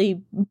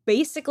actually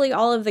basically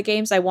all of the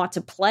games I want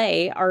to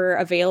play are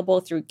available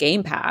through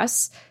Game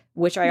Pass,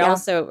 which I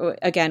also,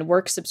 again,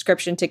 work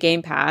subscription to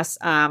Game Pass.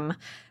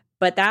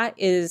 But that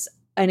is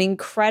an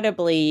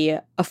incredibly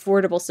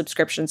affordable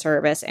subscription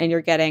service, and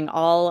you're getting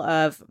all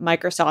of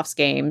Microsoft's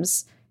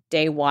games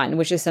day one,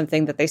 which is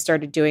something that they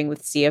started doing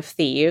with Sea of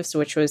Thieves,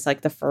 which was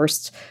like the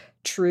first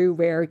true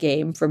Rare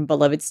game from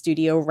beloved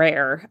studio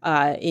Rare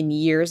in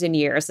years and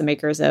years, the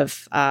makers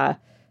of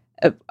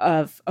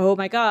oh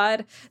my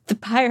god, the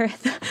pirate,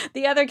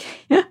 the other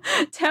game.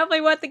 Tell me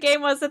what the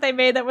game was that they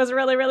made that was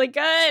really, really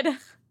good.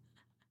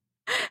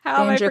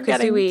 How am I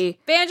forgetting? Banjo-Kazooie.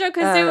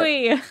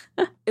 Banjo-Kazooie.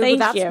 Thank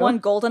that's you. one.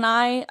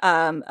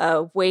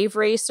 GoldenEye, Wave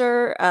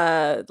Racer,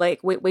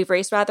 Wave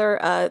Race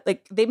rather.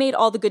 Like they made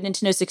all the good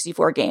Nintendo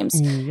 64 games,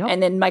 Yep.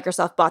 and then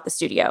Microsoft bought the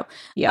studio.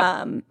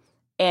 Yeah.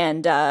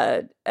 And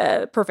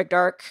Perfect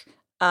Dark.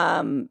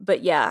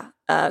 But yeah,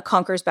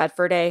 Conker's Bad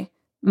Fur Day.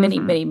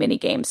 Many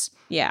games.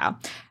 Yeah.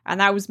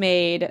 And that was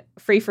made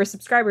free for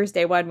subscribers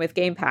day one with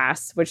Game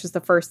Pass, which was the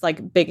first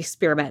like big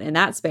experiment in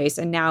that space.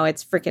 And now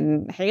it's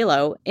freaking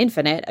Halo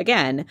Infinite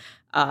again,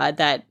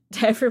 that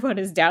everyone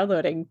is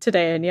downloading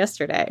today and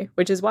yesterday,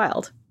 which is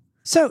wild.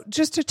 So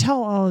just to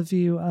tell all of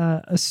you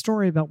a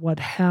story about what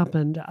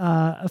happened,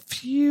 a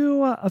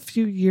few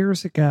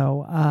years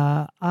ago,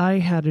 I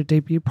had a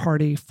debut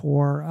party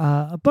for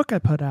a book I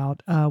put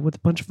out with a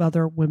bunch of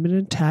other women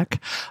in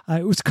tech.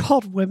 It was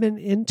called Women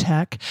in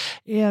Tech,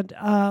 and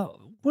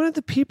one of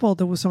the people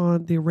that was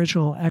on the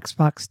original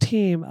Xbox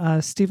team,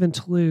 Stephen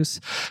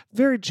Toulouse,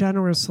 very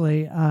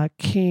generously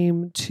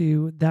came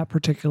to that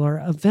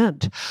particular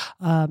event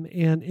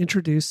and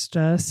introduced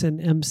us and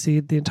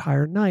emceed the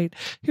entire night.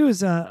 He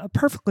was a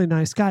perfectly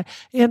nice guy.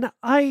 And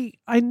I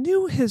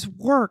knew his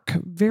work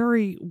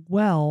very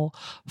well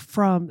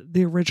from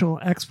the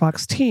original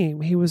Xbox team.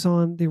 He was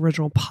on the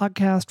original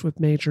podcast with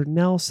Major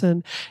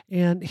Nelson,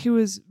 and he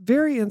was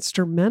very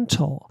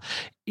instrumental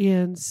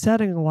in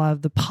setting a lot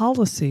of the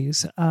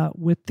policies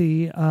with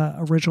the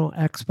original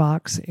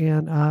Xbox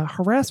and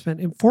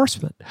harassment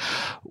enforcement.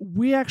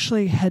 We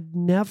actually had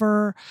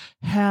never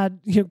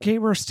had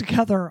gamers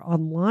together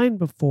online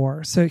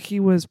before, so he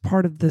was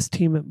part of this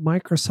team at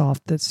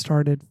Microsoft that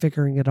started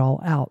figuring it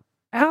all out.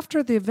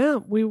 After the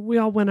event, we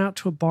all went out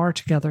to a bar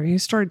together. He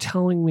started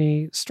telling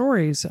me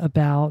stories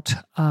about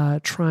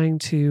trying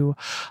to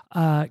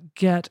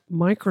get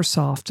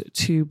Microsoft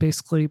to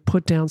basically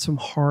put down some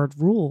hard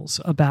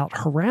rules about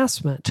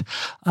harassment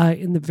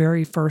in the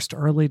very first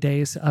early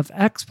days of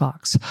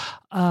Xbox.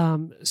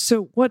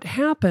 So what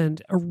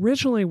happened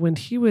originally when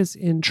he was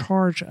in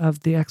charge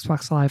of the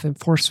Xbox Live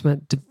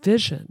Enforcement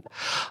Division,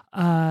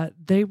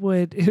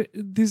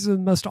 these are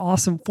the most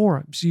awesome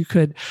forums. You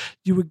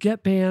would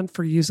get banned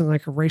for using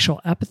like a racial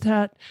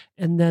epithet,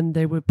 and then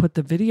they would put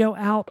the video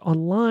out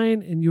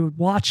online and you would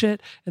watch it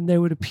and they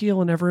would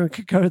appeal, and everyone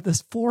could go to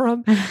this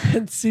forum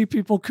and see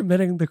people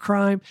committing the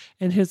crime.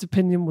 And his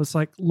opinion was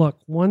like,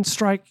 look, one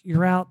strike,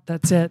 you're out,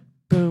 that's it.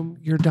 Boom,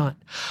 you're done.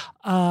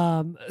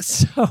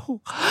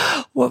 So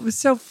what was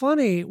so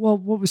funny,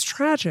 what was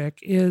tragic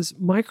is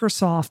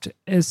Microsoft,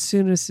 as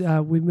soon as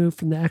we moved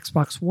from the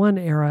Xbox One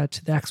era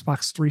to the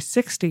Xbox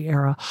 360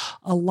 era,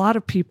 a lot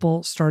of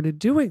people started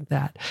doing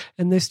that.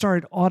 And they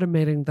started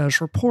automating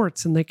those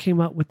reports, and they came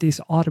up with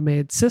these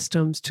automated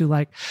systems to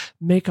like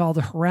make all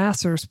the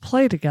harassers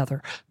play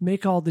together,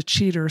 make all the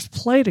cheaters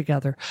play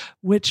together,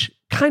 which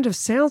kind of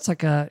sounds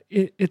like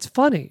it's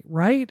funny,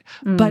 right?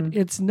 But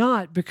it's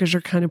not, because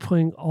you're kind of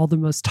putting all the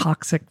most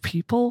toxic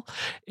people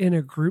in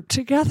a group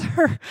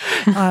together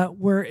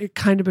where it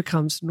kind of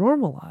becomes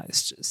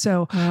normalized.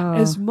 So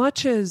as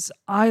much as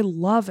I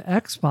love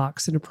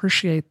Xbox and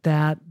appreciate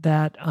that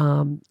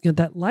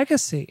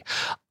legacy,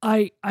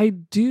 I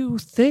do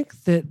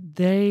think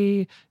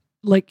that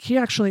he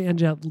actually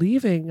ended up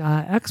leaving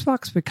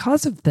Xbox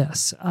because of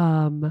this.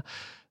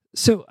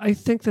 So I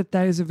think that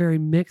is a very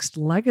mixed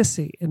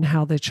legacy in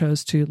how they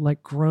chose to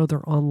like grow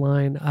their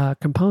online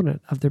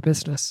component of their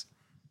business.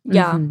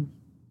 Yeah. Mm-hmm.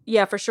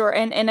 Yeah, for sure.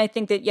 And I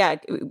think that,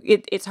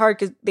 it's hard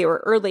because they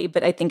were early,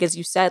 but I think, as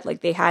you said,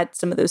 like they had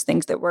some of those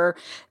things that were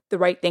the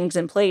right things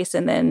in place.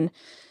 And then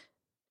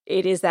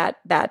it is that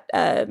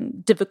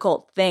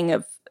difficult thing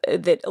of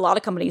that a lot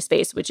of companies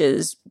face, which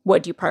is,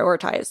 what do you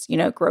prioritize,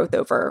 growth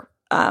over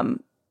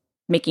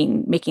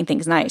making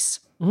things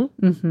nice.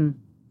 Mm-hmm. Mm-hmm.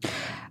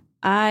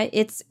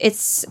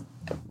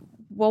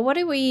 Well, what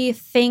do we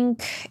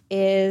think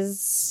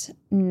is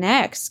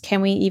next?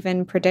 Can we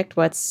even predict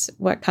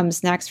what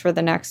comes next for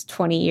the next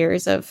 20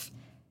 years of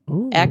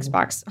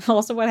Xbox?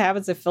 Also, what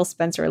happens if Phil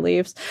Spencer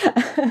leaves?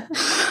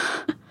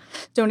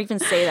 Don't even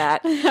say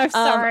that. I'm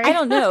sorry. I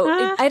don't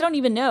know. I don't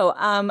even know.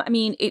 I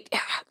mean,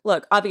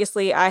 look,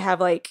 obviously I have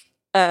like,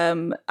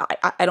 I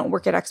don't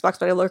work at Xbox,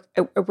 but I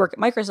work at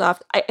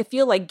Microsoft. I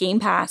feel like Game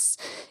Pass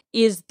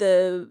is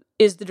the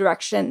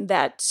direction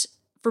that,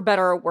 for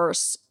better or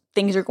worse,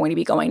 things are going to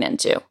be going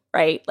into,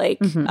 right? Like,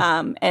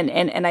 and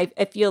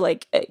I feel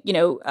like,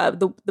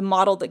 the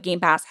model that Game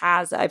Pass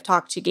has, I've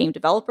talked to game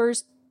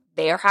developers,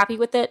 they are happy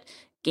with it.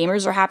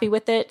 Gamers are happy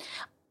with it.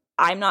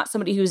 I'm not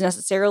somebody who's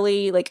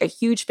necessarily like a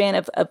huge fan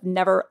of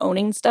never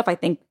owning stuff. I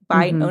think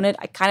buy and own it.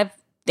 I kind of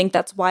think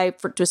that's why,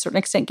 to a certain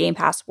extent, Game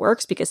Pass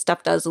works, because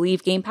stuff does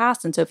leave Game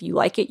Pass. And so if you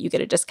like it, you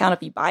get a discount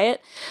if you buy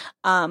it.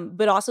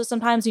 But also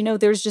sometimes,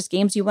 there's just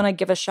games you want to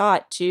give a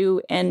shot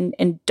to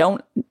and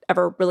don't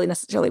ever really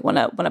necessarily want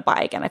to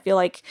buy again. I feel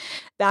like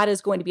that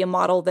is going to be a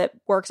model that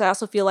works. I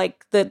also feel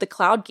like the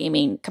cloud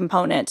gaming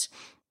component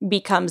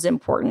becomes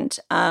important,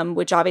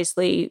 which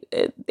obviously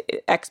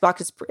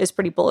Xbox is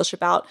pretty bullish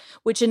about,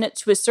 which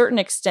to a certain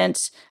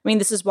extent, I mean,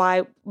 this is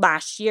why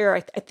last year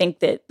I think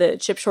that the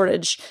chip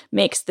shortage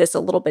makes this a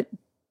little bit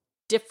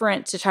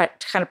different to try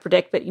to kind of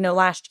predict. But,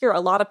 last year,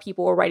 a lot of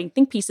people were writing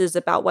think pieces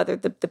about whether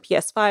the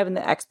PS5 and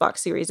the Xbox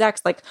Series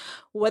X, like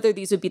whether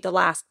these would be the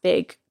last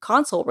big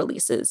console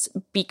releases,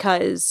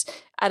 because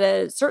at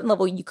a certain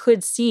level, you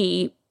could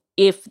see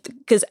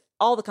because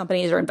all the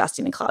companies are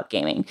investing in cloud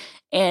gaming.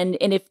 And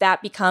if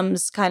that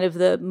becomes kind of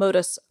the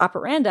modus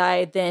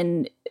operandi,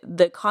 then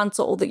the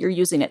console that you're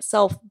using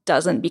itself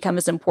doesn't become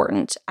as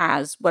important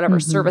as whatever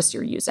service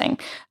you're using,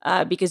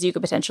 because you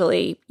could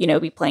potentially,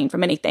 be playing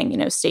from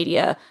anything.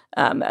 Stadia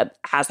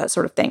has that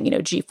sort of thing.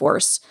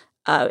 GeForce,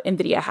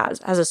 NVIDIA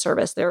has a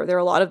service. There are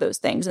a lot of those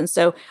things. And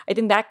so I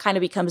think that kind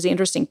of becomes the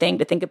interesting thing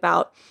to think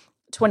about.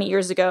 20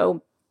 years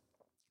ago,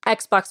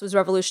 Xbox was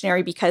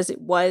revolutionary because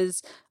it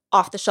was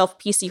off-the-shelf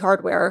PC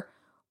hardware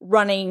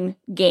running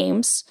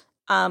games,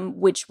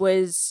 which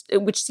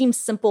seems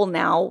simple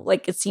now.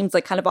 Like, it seems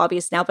like kind of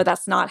obvious now, but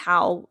that's not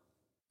how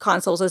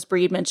consoles, as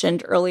Bree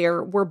mentioned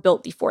earlier, were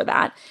built before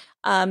that.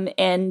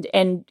 And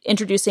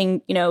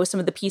introducing, some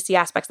of the PC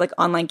aspects like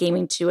online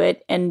gaming to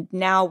it. And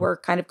now we're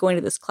kind of going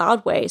to this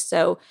cloud way.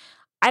 So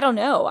I don't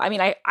know. I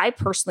mean, I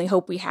personally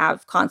hope we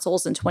have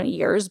consoles in 20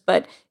 years,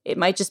 but it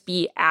might just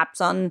be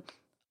apps on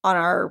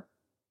our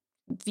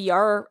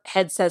VR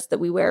headsets that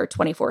we wear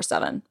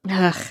 24/7.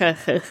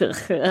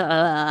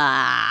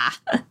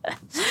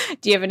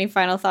 Do you have any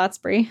final thoughts,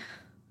 Bree?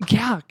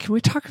 Yeah, can we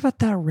talk about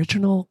that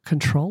original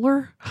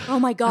controller? Oh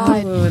my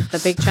God. Oh, the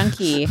big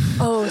chunky.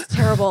 Oh, it's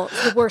terrible.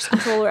 It's the worst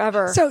controller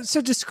ever.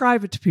 So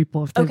describe it to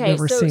people if they've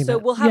never seen it. So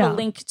we'll have a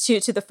link to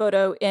the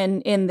photo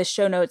in the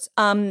show notes.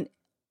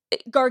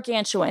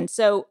 Gargantuan.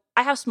 So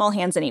I have small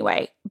hands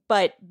anyway,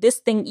 but this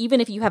thing, even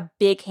if you have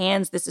big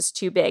hands, this is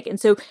too big. And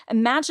so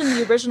imagine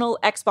the original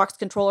Xbox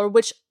controller,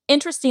 which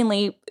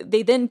interestingly,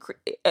 they then,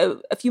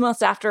 a few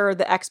months after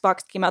the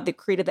Xbox came out, they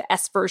created the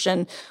S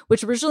version,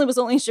 which originally was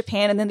only in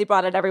Japan, and then they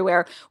brought it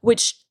everywhere,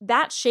 which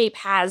that shape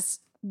has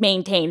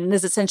maintained and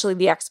is essentially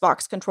the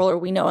Xbox controller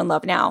we know and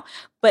love now.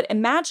 But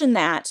imagine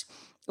that,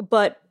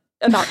 but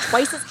about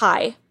twice as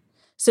high.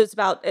 So it's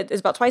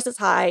about twice as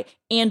high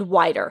and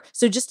wider.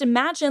 So just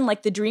imagine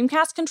like the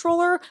Dreamcast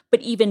controller, but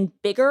even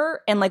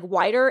bigger and like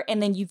wider.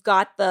 And then you've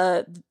got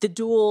the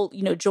dual,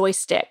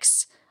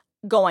 joysticks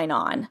going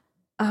on.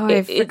 Oh,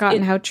 I've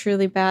forgotten how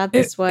truly bad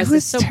this was. It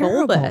was it's so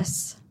terrible.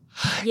 bulbous.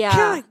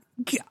 Yeah.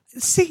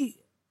 See,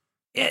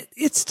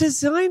 it's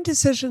design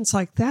decisions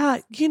like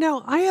that.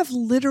 I have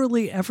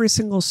literally every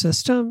single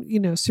system,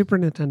 Super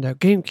Nintendo,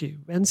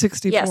 GameCube,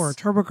 N64, Yes.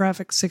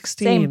 TurboGrafx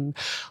 16, Same.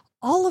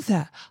 all of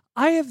that.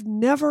 I have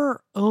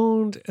never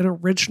owned an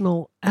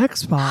original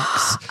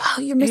Xbox. Oh,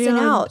 you're missing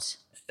out.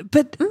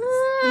 But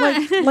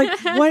like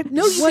what?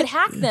 No, you could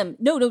hack them.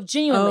 No,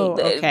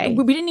 genuinely. Oh, okay.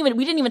 We didn't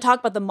even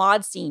talk about the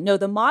mod scene. No,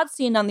 the mod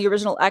scene on the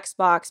original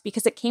Xbox,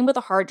 because it came with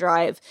a hard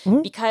drive,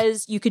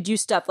 because you could do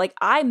stuff. Like,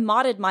 I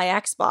modded my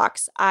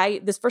Xbox.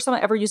 This first time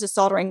I ever used a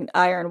soldering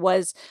iron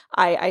was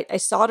I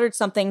soldered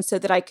something so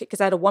that I could,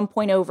 because I had a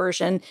 1.0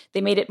 version.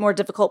 They made it more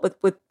difficult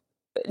with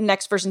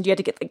next version. You had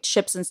to get like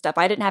chips and stuff.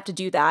 I didn't have to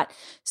do that,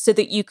 so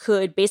that you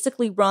could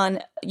basically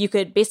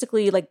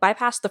like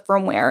bypass the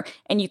firmware,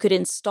 and you could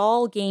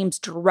install games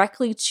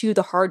directly to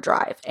the hard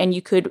drive, and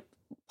you could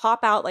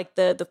pop out like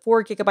the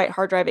 4 gigabyte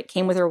hard drive it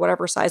came with, or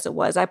whatever size it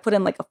was. I put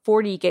in like a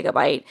 40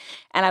 gigabyte,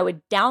 and I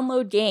would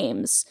download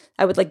games.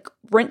 I would like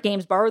rent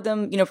games, borrow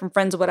them, from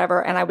friends or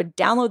whatever, and I would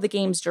download the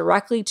games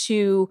directly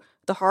to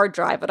the hard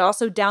drive. I'd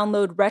also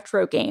download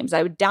retro games.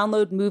 I would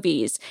download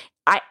movies.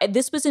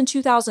 This was in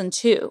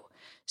 2002.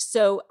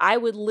 So I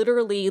would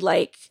literally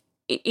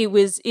it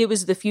was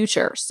the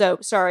future. So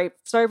sorry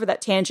for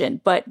that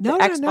tangent, but the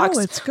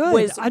Xbox it's good.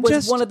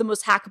 was one of the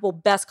most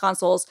hackable, best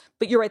consoles.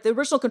 But you're right, the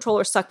original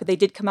controller sucked, but they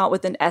did come out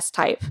with an S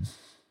type.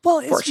 Well,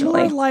 it's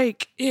more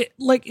like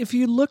if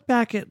you look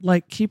back at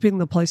like keeping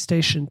the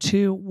PlayStation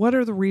 2, what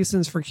are the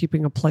reasons for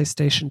keeping a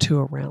PlayStation 2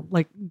 around?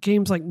 Like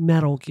games like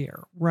Metal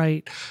Gear,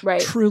 right?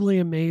 Right. Truly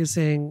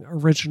amazing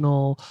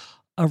original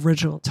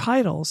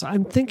titles.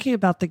 I'm thinking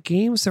about the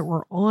games that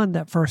were on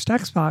that first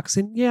Xbox,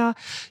 and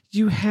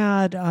you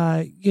had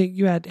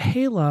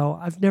Halo.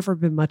 I've never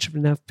been much of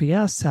an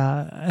FPS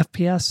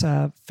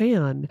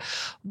fan.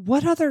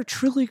 What other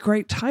truly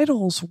great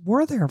titles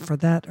were there for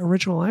that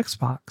original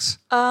Xbox?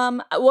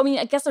 Well, I mean,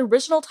 I guess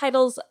original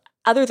titles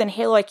other than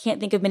Halo, I can't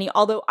think of many.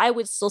 Although I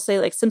would still say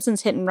like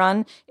Simpsons Hit and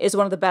Run is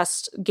one of the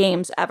best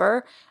games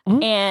ever,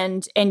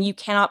 and you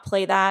cannot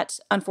play that,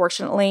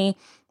 unfortunately.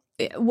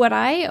 What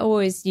I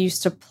always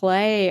used to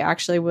play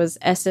actually was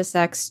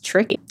SSX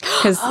Tricky.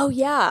 Oh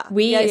yeah.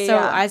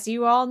 As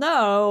you all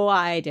know,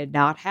 I did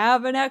not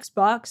have an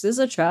Xbox as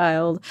a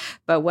child,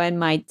 but when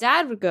my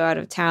dad would go out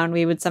of town,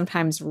 we would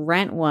sometimes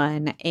rent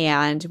one,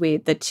 and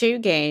the two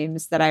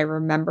games that I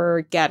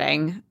remember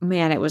getting,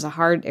 man, it was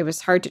hard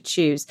to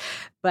choose,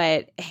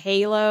 but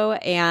Halo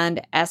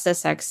and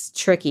SSX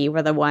Tricky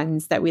were the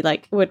ones that we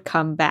would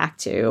come back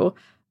to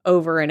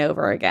over and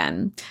over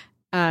again.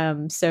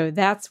 So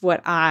that's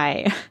what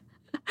I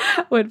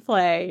would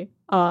play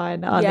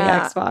on the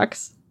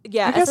Xbox.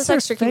 Yeah, I guess SSX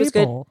there's Tricky was good.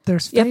 Fable.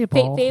 There's Yeah,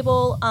 Fable.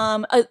 Fable.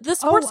 The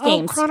sports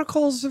games.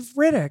 Chronicles of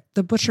Riddick,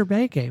 the Butcher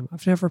Bay game.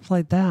 I've never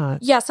played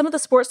that. Yeah, some of the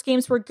sports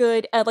games were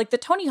good. Like the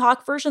Tony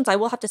Hawk versions, I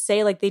will have to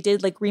say, like they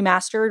did like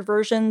remastered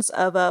versions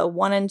of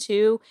 1 and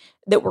 2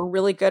 that were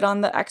really good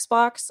on the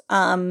Xbox.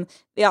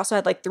 They also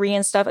had like 3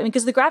 and stuff. I mean,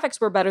 because the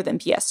graphics were better than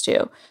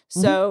PS2.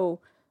 So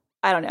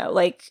I don't know.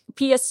 Like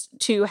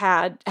PS2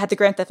 had the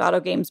Grand Theft Auto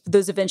games, but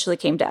those eventually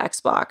came to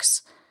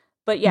Xbox.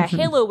 But yeah,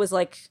 Halo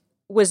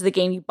was the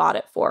game you bought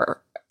it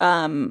for.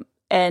 And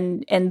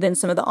then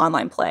some of the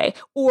online play,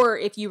 or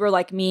if you were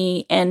like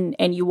me and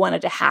you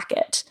wanted to hack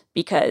it,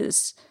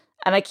 because,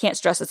 and I can't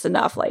stress this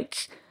enough,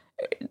 like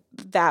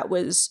that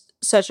was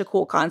such a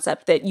cool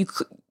concept that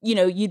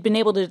you'd been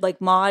able to like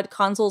mod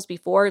consoles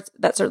before.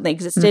 That certainly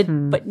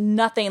existed, but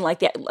nothing like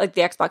the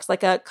Xbox.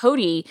 Like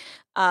Kodi,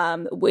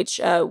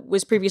 which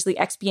was previously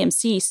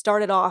XBMC,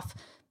 started off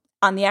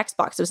on the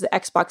Xbox. It was the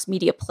Xbox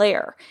Media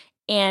Player,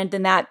 and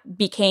then that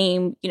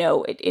became,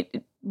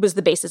 it was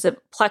the basis of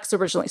Plex.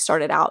 Originally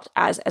started out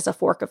as a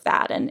fork of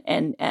that, and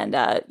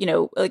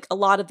like a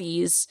lot of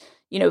these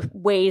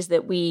ways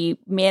that we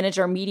manage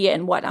our media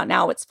and whatnot.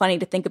 Now it's funny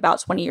to think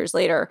about 20 years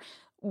later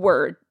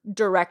were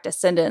direct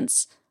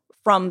descendants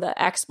from the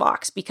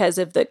Xbox because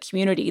of the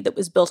community that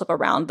was built up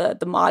around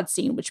the mod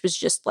scene, which was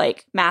just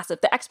like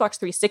massive. The Xbox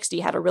 360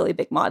 had a really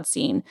big mod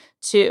scene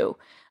too,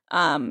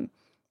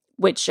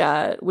 which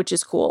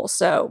is cool.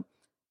 So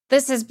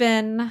this has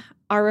been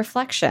our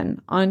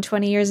reflection on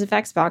 20 years of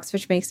Xbox,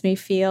 which makes me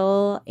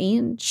feel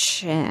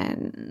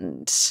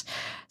ancient.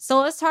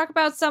 So let's talk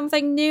about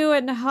something new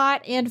and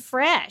hot and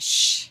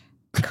fresh.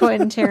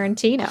 Quentin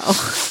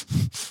Tarantino.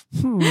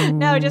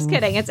 No, just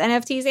kidding. It's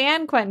NFTs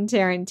and Quentin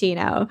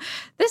Tarantino.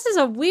 This is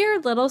a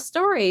weird little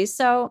story.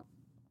 So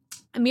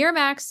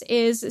Miramax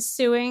is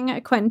suing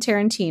Quentin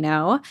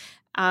Tarantino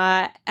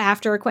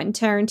after Quentin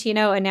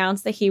Tarantino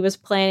announced that he was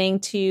planning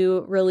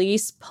to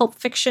release Pulp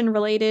Fiction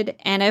related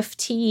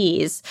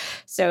NFTs.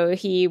 So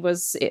he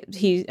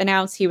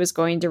announced he was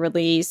going to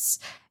release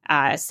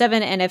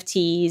 7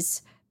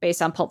 NFTs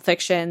based on Pulp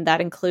Fiction that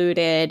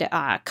included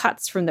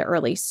cuts from the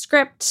early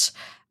script,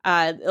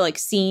 like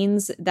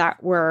scenes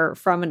that were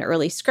from an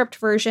early script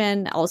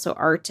version, also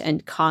art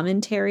and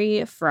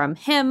commentary from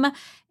him.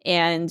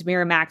 And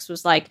Miramax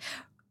was like,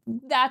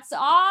 that's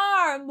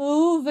our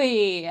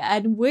movie,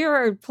 and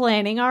we're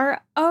planning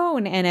our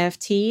own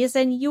NFTs,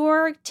 and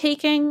you're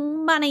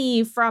taking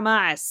money from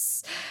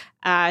us.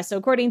 So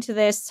according to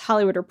this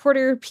Hollywood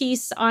Reporter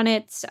piece on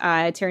it,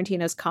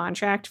 Tarantino's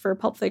contract for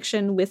Pulp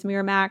Fiction with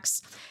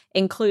Miramax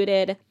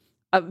included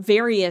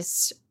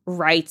various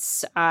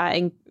rights,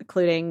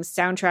 including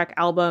soundtrack,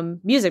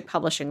 album, music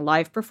publishing,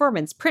 live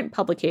performance, print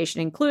publication,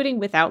 including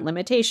without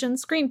limitation,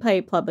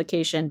 screenplay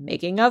publication,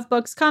 making of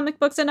books, comic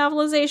books, and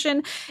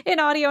novelization in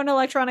audio and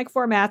electronic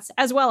formats,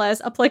 as well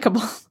as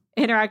applicable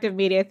interactive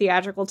media,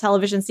 theatrical,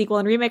 television, sequel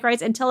and remake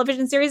rights, and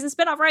television series and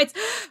spin-off rights.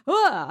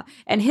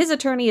 And his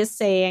attorney is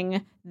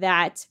saying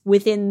that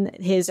within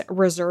his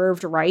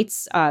reserved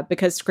rights,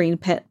 because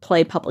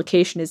screenplay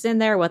publication is in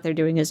there, what they're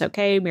doing is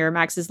okay.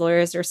 Miramax's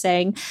lawyers are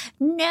saying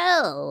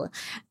no.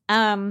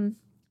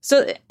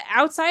 So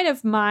outside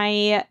of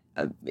my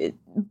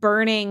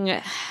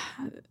burning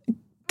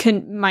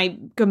my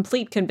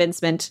complete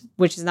convincement,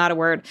 which is not a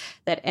word,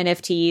 that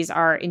NFTs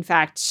are in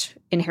fact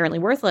inherently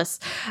worthless,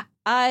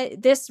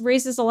 this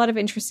raises a lot of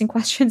interesting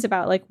questions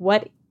about like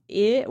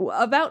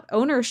about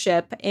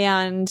ownership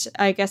and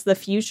I guess the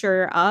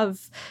future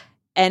of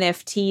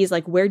NFTs.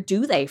 Like, where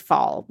do they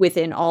fall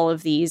within all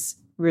of these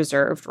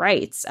reserved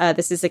rights?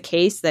 This is a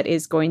case that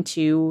is going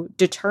to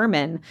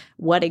determine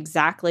what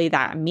exactly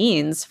that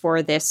means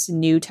for this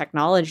new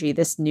technology,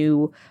 this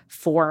new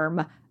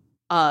form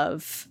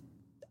of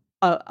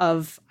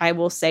I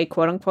will say,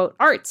 quote unquote,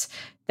 art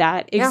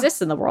that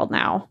exists in the world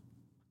now.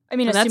 I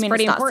mean, assuming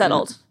pretty it's not important.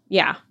 settled.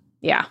 Yeah.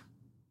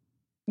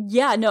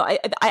 No,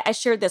 I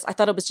shared this. I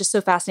thought it was just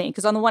so fascinating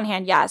because on the one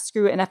hand,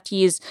 screw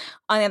NFTs.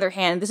 On the other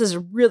hand, this is a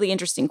really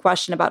interesting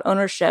question about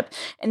ownership.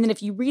 And then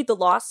if you read the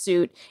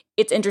lawsuit,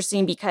 it's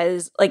interesting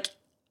because like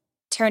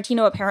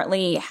Tarantino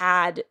apparently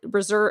had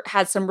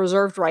some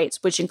reserved rights,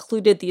 which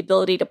included the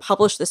ability to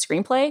publish the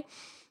screenplay.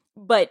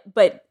 But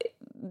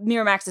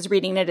Miramax is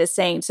reading it as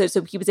saying so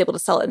he was able to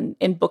sell it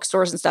in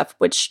bookstores and stuff,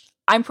 which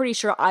I'm pretty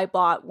sure I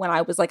bought when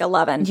I was like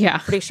 11. Yeah.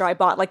 Pretty sure I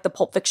bought like the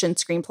Pulp Fiction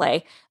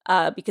screenplay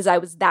because I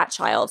was that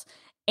child.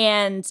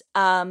 And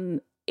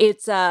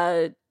it's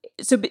an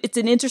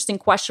interesting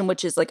question,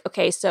 which is like,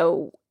 okay,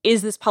 so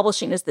is this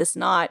publishing? Is this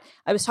not?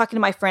 I was talking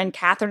to my friend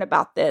Catherine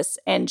about this,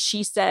 and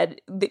she said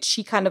that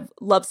she kind of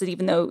loves it,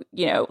 even though,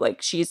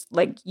 like she's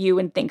like you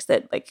and thinks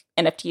that like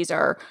NFTs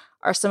are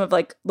some of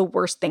like the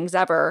worst things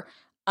ever.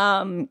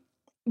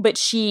 But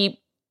she,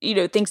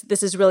 thinks that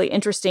this is really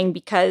interesting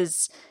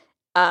because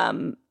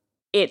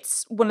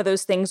it's one of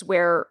those things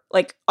where,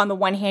 like, on the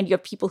one hand, you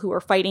have people who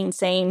are fighting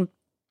saying,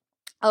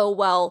 oh,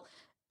 well,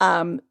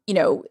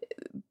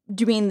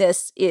 doing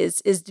this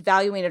is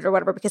devaluing it or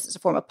whatever because it's a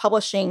form of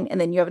publishing. And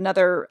then you have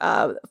another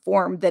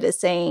form that is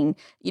saying,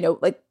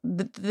 like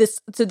this.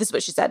 So this is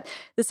what she said.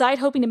 The side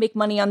hoping to make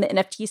money on the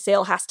NFT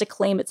sale has to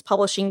claim it's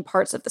publishing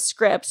parts of the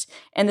script.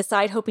 And the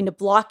side hoping to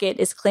block it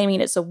is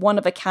claiming it's a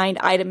one-of-a-kind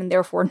item and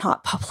therefore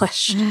not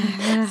published.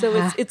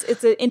 So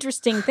it's an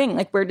interesting thing.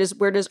 Like, where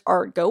does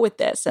Art go with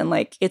this? And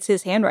like, it's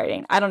his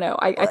handwriting. I don't know.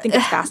 I think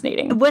it's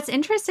fascinating. What's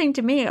interesting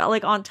to me,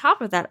 like on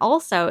top of that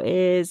also,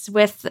 is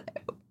with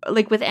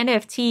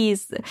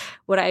NFTs,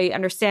 what I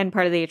understand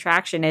part of the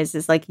attraction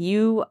is like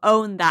you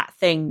own that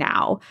thing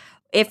now.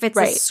 If it's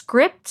a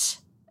script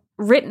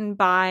written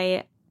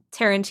by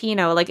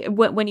Tarantino, like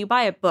when you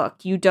buy a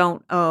book, you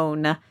don't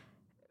own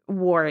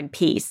War and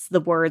Peace,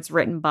 the words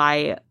written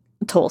by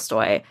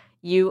Tolstoy.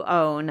 You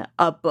own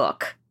a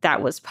book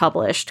that was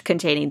published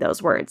containing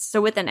those words.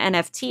 So with an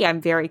NFT,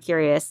 I'm very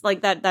curious.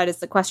 Like that is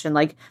the question.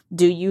 Like,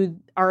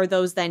 are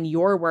those then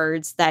your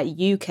words that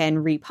you can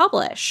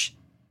republish?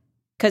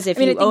 Because if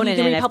you own an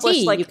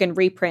NFT, you can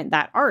reprint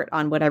that art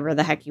on whatever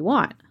the heck you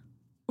want.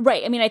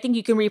 Right. I mean, I think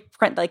you can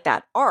reprint like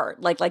that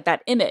art, like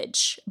that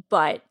image,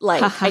 but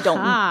like I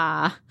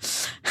don't.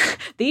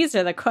 These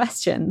are the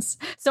questions.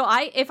 So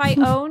if I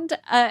owned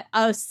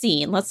a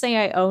scene, let's say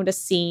I owned a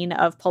scene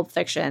of Pulp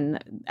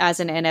Fiction as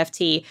an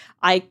NFT,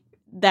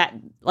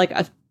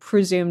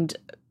 presumed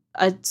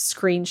a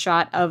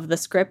screenshot of the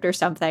script or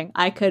something,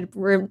 I could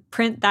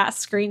print that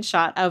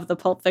screenshot of the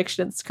Pulp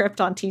Fiction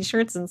script on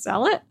t-shirts and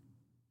sell it?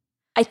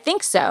 I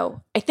think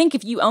so. I think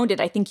if you owned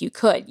it, I think you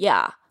could.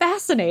 Yeah.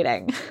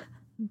 Fascinating.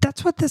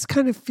 That's what this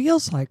kind of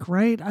feels like,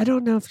 right? I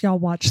don't know if y'all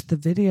watched the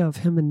video of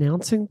him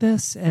announcing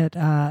this at,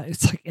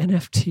 it's like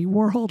NFT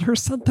World or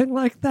something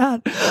like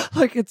that.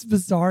 Like, it's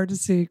bizarre to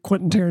see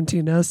Quentin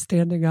Tarantino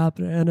standing up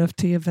at an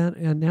NFT event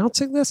and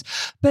announcing this.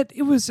 But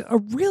it was a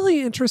really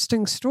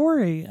interesting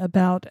story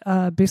about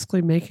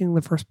basically making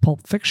the first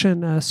Pulp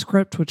Fiction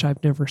script, which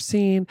I've never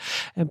seen,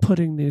 and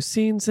putting new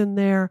scenes in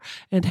there,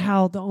 and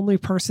how the only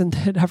person that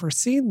had ever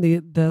seen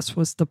this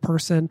was the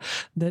person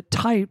that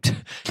typed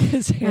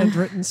his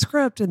handwritten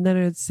script. And then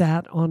it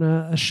sat on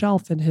a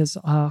shelf in his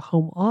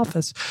home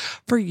office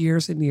for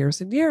years and years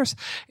and years.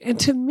 And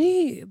to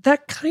me,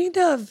 that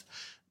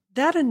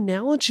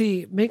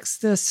analogy makes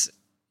this,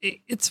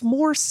 it's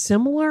more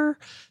similar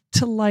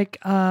to like,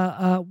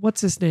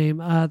 what's his name?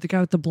 The guy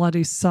with the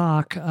bloody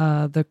sock,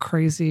 the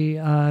crazy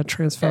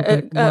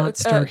transphobic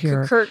monster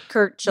here.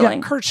 Curt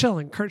Schilling. Yeah,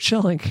 Curt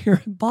Schilling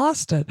here in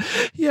Boston.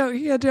 He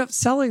ended up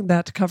selling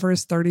that to cover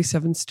his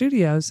 37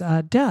 studios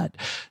debt.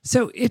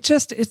 So it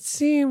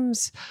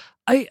seems...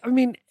 I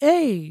mean,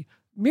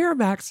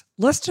 Miramax,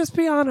 let's just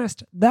be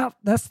honest,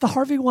 that's the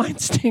Harvey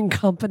Weinstein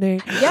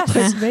company. Yes.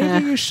 Like,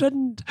 maybe you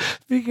shouldn't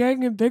be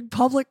getting in big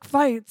public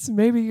fights.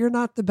 Maybe you're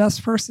not the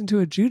best person to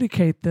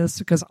adjudicate this,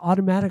 because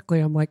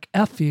automatically I'm like,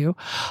 F you.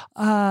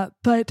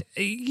 But,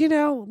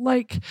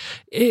 like,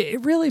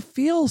 it really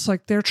feels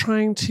like they're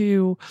trying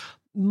to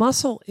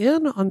muscle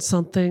in on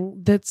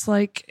something that's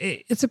like,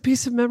 it's a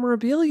piece of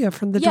memorabilia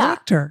from the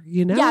director,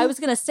 Yeah, I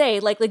was going to say,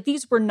 like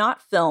these were not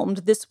filmed.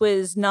 This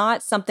was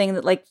not something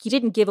that, like, he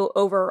didn't give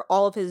over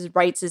all of his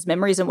rights, his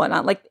memories and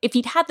whatnot. Like, if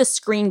he'd had the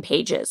screen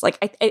pages, like,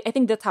 I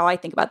think that's how I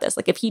think about this.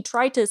 Like, if he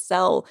tried to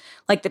sell,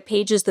 like, the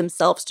pages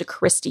themselves to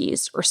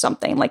Christie's or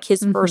something, like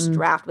his first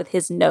draft with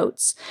his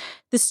notes,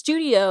 the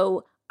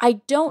studio,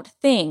 I don't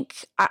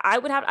think, I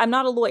would have, I'm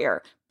not a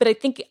lawyer, but I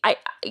think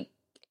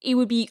it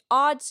would be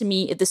odd to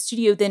me if the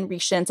studio then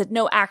reached in and said,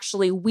 no,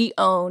 actually, we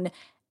own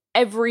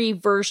every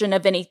version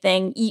of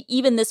anything,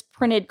 even this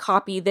printed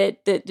copy that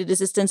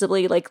is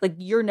ostensibly like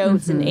your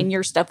notes and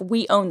your stuff.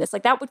 We own this.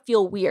 Like, that would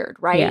feel weird,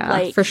 right? Yeah,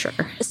 like, for sure.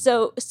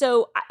 So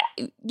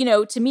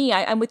to me,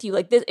 I'm with you.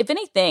 Like, this, if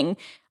anything,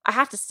 I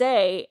have to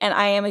say, and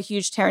I am a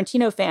huge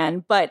Tarantino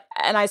fan,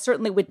 and I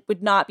certainly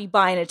would not be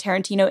buying a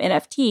Tarantino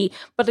NFT,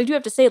 but I do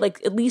have to say,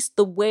 like, at least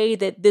the way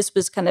that this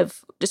was kind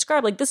of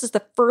described, like, this is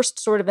the first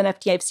sort of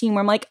NFT I've seen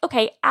where I'm like,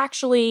 okay,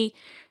 actually,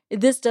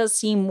 this does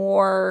seem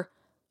more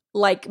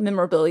like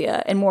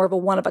memorabilia and more of a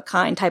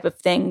one-of-a-kind type of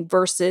thing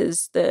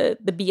versus the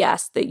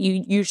BS that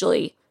you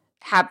usually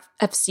have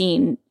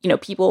seen,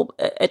 people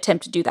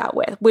attempt to do that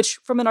with, which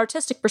from an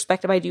artistic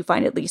perspective, I do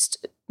find at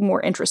least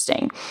more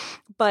interesting.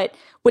 But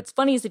what's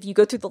funny is if you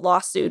go through the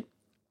lawsuit,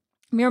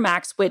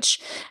 Miramax,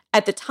 which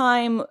at the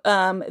time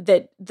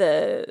that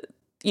the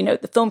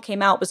film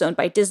came out was owned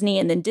by Disney,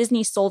 and then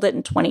Disney sold it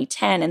in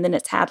 2010, and then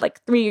it's had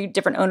like 3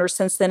 different owners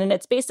since then, and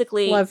it's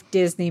basically... Love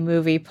Disney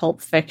movie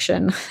Pulp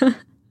Fiction.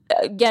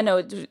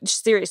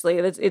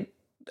 Seriously,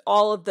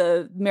 all of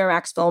the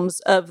Miramax films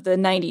of the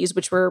 90s,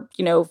 which were,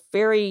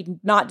 very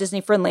not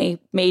Disney friendly,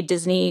 made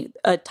Disney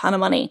a ton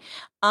of money.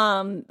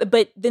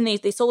 But then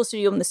they sold the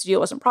studio and the studio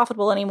wasn't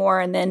profitable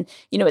anymore. And then,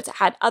 it's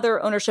had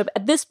other ownership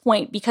at this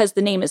point, because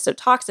the name is so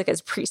toxic,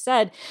 as Pri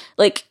said,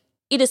 like,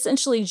 it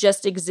essentially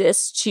just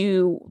exists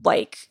to,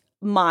 like,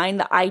 mine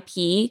the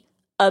IP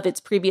of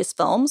its previous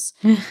films,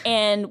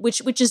 and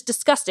which is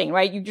disgusting,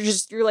 right?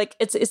 You're like,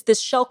 it's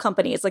this shell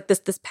company. It's like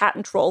this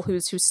patent troll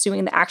who's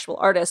suing the actual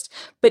artist.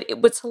 But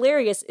what's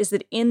hilarious is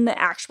that in the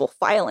actual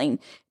filing,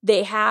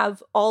 they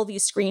have all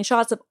these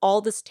screenshots of all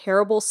this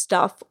terrible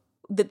stuff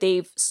that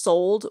they've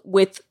sold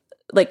with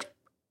like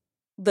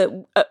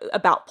the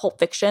about Pulp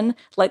Fiction,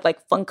 like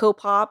Funko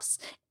Pops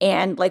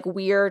and like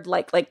weird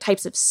like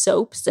types of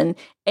soaps and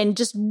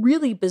just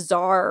really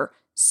bizarre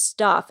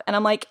stuff. And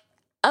I'm like,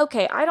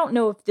 okay, I don't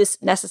know if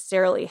this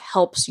necessarily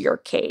helps your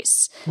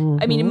case.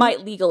 I mean, it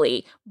might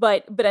legally,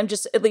 but I'm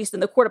just, at least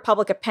in the court of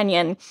public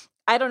opinion,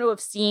 I don't know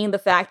if seeing the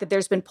fact that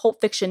there's been Pulp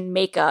Fiction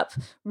makeup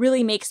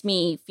really makes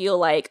me feel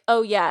like,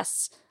 oh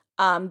yes,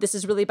 this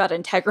is really about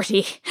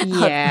integrity of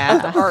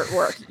the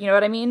artwork. You know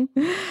what I mean?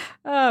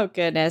 Oh,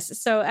 goodness.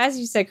 So as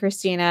you said,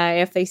 Christina,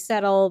 if they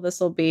settle, this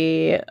will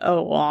be a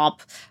womp.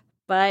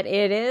 But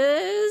it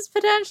is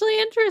potentially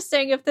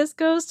interesting if this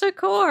goes to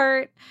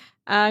court.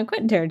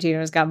 Quentin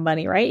Tarantino's got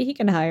money, right? He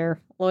can hire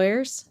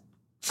lawyers.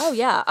 Oh,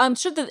 yeah. I'm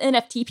sure the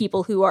NFT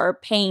people who are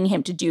paying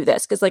him to do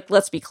this, because, like,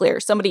 let's be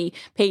clear, somebody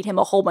paid him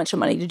a whole bunch of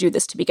money to do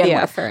this to begin with.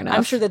 Yeah, fair enough.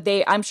 I'm sure that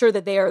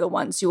they are the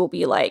ones who will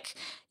be like,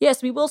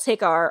 yes, we will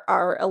take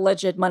our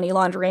alleged money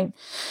laundering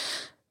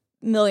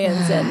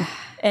millions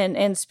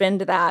and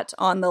spend that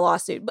on the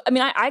lawsuit. But, I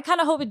mean, I kind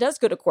of hope it does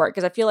go to court,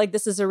 because I feel like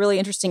this is a really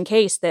interesting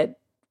case that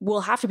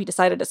will have to be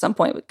decided at some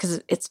point,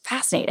 because it's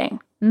fascinating.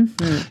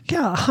 Mm-hmm.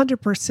 Yeah,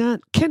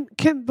 100%.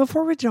 Can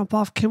before we jump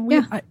off, can we?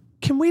 Yeah.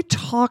 Can we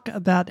talk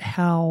about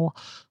how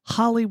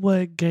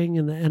Hollywood getting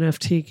in the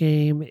NFT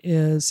game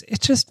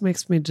it just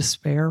makes me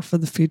despair for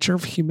the future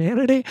of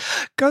humanity.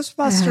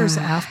 Ghostbusters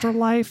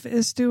Afterlife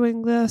is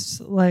doing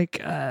this. Like,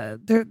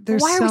 they're Why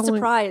selling... are we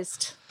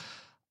surprised?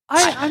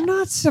 I'm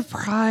not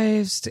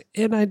surprised,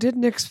 and I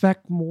didn't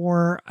expect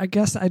more. I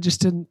guess I just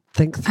didn't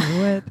think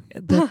through it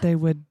that they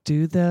would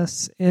do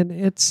this, and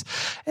it's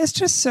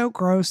just so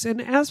gross.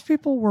 And as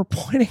people were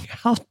pointing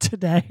out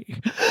today,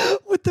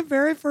 with the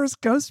very first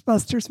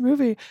Ghostbusters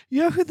movie,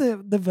 you know who the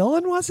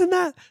villain was in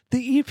that?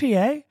 The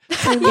EPA,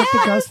 saying that the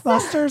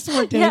Ghostbusters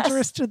were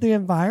dangerous to the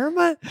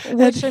environment.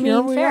 Which, and I mean,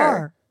 here we fair.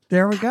 are.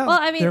 There we go. Well,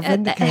 I mean, they're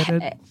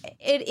vindicated.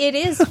 It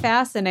is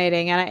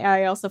fascinating, and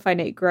I also find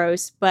it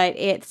gross. But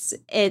it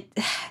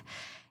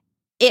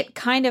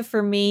kind of,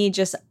 for me,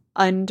 just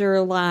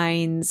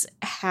underlines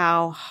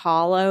how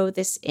hollow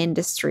this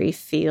industry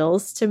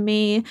feels to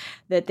me.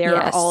 That there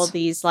are all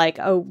these like,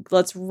 oh,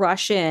 let's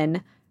rush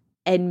in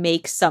and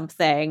make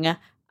something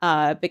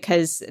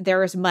because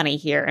there is money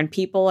here, and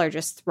people are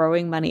just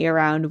throwing money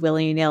around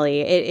willy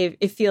nilly.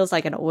 It feels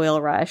like an oil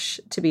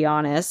rush, to be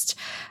honest.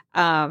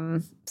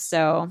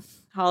 So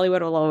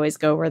Hollywood will always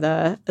go where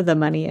the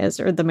money is,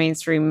 or the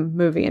mainstream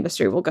movie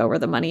industry will go where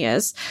the money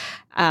is.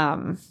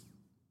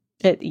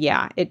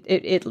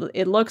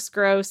 It looks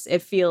gross.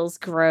 It feels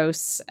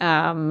gross.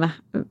 And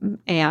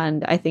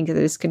I think it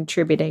is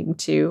contributing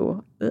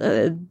to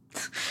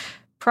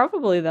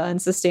probably the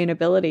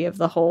unsustainability of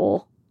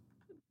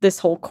this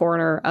whole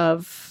corner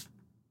of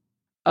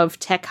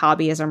tech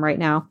hobbyism right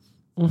now.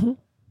 Mm-hmm.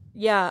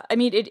 Yeah, I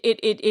mean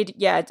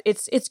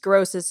it's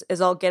gross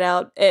as all get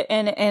out,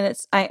 and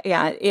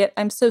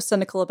I'm so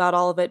cynical about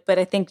all of it. But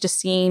I think just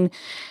seeing,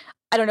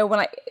 I don't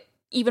know,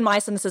 even my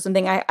cynicism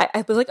thing, I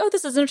was like, oh,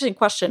 this is an interesting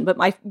question. But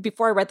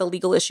before I read the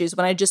legal issues,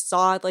 when I just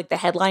saw like the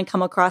headline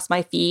come across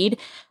my feed,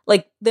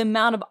 like the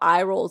amount of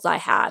eye rolls I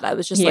had, I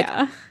was just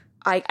like,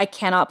 I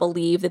cannot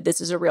believe that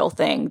this is a real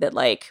thing. That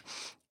like.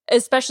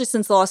 Especially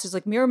since the lawsuits,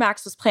 like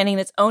Miramax was planning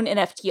its own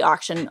NFT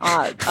auction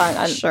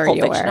on sure Pulp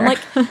you Fiction.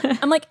 were.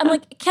 I'm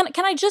like,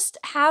 can I just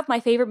have my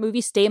favorite movie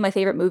stay my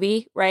favorite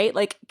movie, right?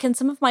 Like, can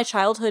some of my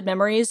childhood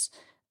memories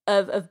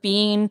of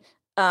being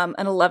an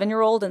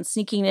 11-year-old and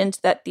sneaking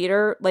into that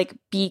theater like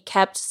be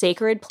kept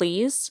sacred,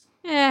 please?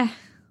 The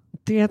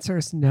answer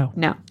is no.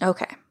 No.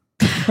 Okay.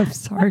 I'm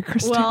sorry,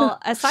 Christina. Well,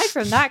 aside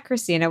from that,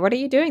 Christina, what are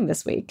you doing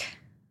this week?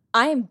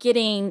 I am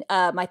getting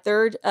my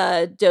third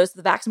dose of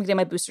the vaccine. I'm getting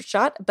my booster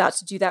shot. About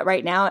to do that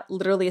right now,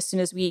 literally as soon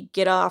as we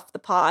get off the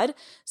pod.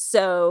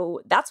 So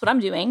that's what I'm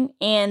doing.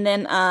 And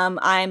then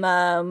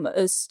I'm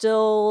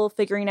still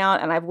figuring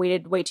out, and I've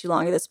waited way too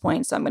long at this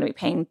point, so I'm going to be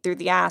paying through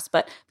the ass,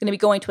 but I'm going to be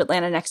going to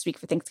Atlanta next week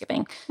for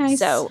Thanksgiving. Nice.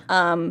 So,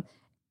 and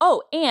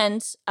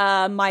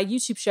my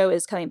YouTube show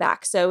is coming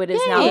back. So it is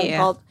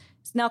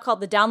now called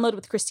The Download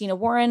with Christina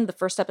Warren. The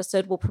first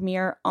episode will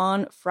premiere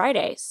on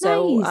Friday.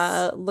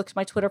 So look to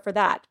my Twitter for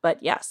that.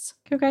 But yes.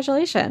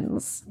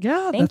 Congratulations.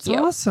 Yeah, Thank that's you.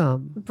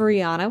 awesome.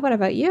 Brianna, what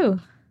about you?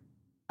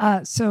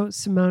 So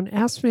Simone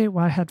asked me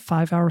why I had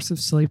 5 hours of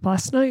sleep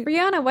last night.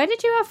 Brianna, why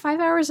did you have 5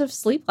 hours of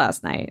sleep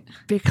last night?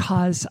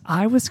 Because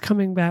I was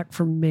coming back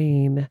from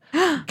Maine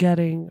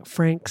getting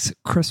Frank's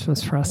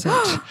Christmas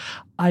present.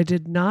 I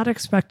did not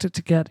expect it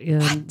to get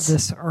in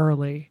this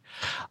early.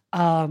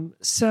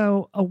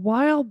 So a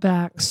while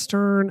back,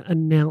 Stern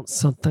announced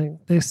something.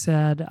 They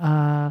said,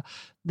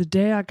 the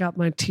day I got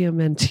my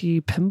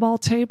TMNT pinball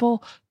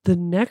table, the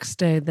next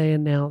day they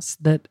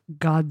announced that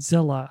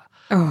Godzilla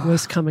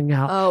was coming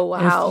out. Oh,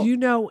 wow. If you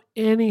know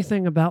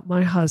anything about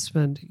my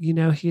husband, you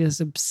know he is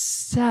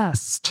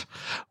obsessed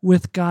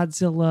with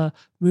Godzilla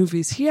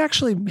movies. He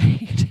actually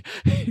made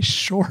a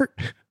short...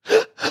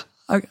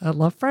 I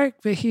love Frank,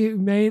 but he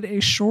made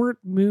a short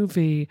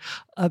movie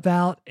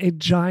about a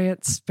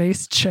giant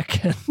space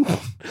chicken.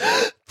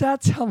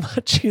 That's how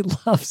much he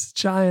loves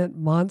giant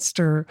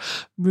monster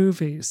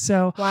movies.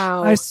 So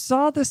Wow. I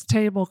saw this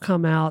table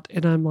come out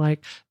and I'm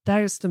like,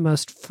 that is the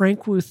most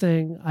Frank Wu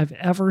thing I've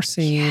ever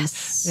seen.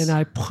 Yes. And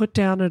I put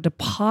down a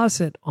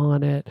deposit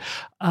on it,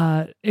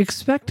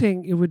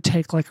 expecting it would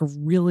take like a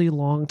really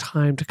long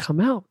time to come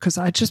out because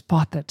I just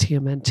bought that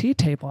TMNT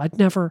table. I'd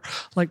never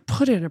like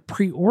put in a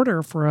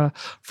pre-order for a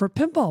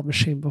pinball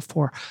machine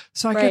before.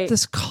 So I get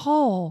this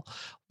call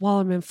while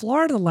I'm in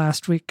Florida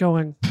last week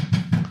going,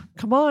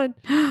 come on,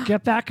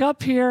 get back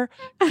up here.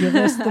 Give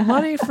us the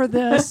money for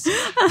this.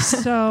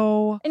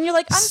 So, and you're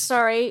like, I'm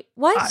sorry,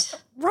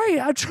 what?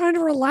 I'm trying to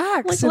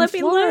relax Like, in let me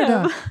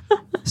Florida.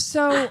 live.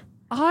 So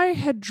I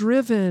had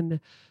driven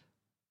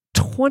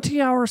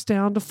 20 hours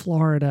down to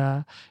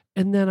Florida,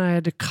 and then I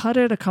had to cut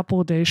it a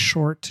couple of days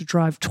short to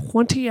drive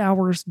 20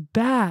 hours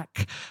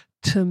back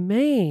to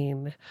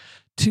Maine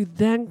to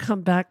then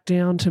come back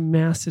down to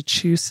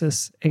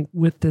Massachusetts and,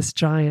 with this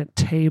giant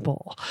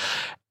table.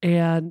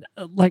 And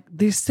like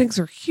these things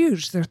are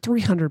huge. They're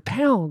 300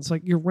 pounds.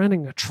 Like you're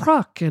renting a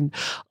truck and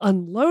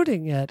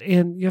unloading it.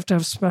 And you have to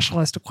have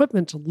specialized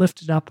equipment to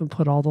lift it up and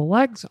put all the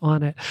legs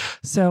on it.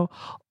 So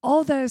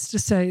all that is to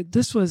say,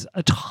 this was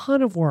a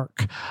ton of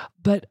work.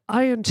 But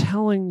I am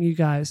telling you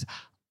guys,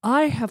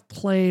 I have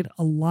played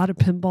a lot of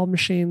pinball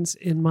machines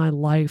in my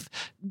life.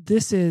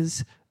 This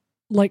is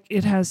like,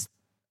 it has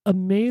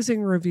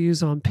amazing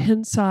reviews on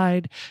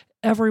Pinside.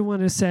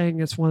 Everyone is saying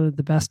it's one of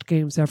the best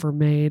games ever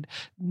made.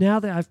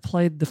 Now that I've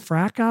played the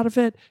frack out of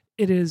it,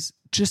 it is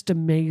just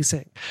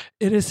amazing.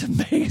 It is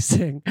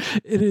amazing.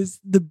 It is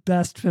the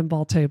best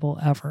pinball table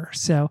ever.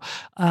 So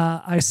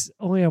I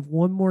only have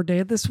one more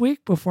day this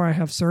week before I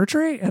have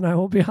surgery, and I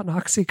will be on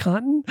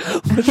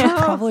OxyContin, which will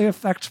probably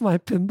affect my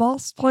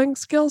pinball playing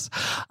skills.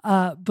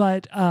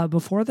 But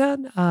before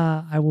then,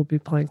 I will be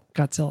playing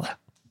Godzilla.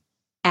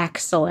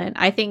 Excellent.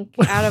 I think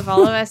out of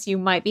all of us, you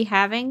might be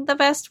having the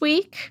best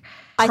week.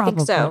 I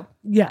think so.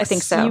 Yes. I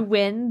think so. You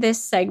win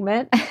this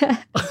segment.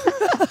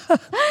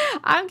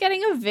 I'm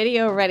getting a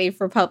video ready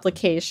for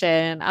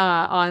publication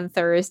on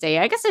Thursday.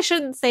 I guess I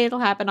shouldn't say it'll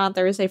happen on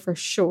Thursday for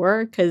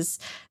sure because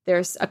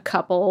there's a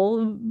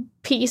couple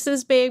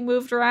pieces being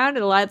moved around.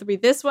 It'll either be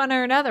this one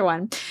or another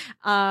one.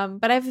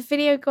 But I have a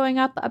video going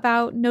up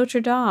about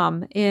Notre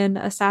Dame in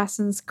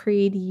Assassin's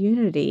Creed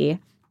Unity.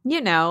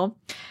 You know,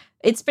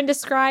 it's been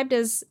described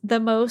as the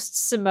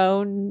most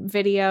Simone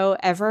video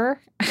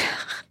ever.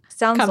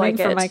 Sounds coming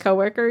like from it. my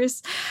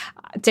coworkers,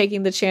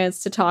 taking the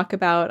chance to talk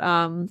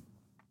about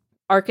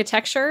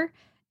architecture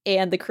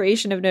and the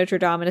creation of Notre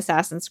Dame in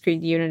Assassin's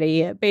Creed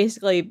Unity,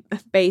 basically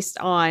based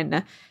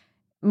on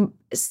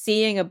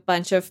seeing a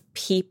bunch of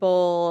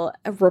people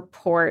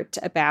report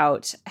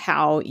about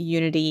how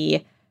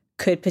Unity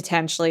could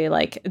potentially,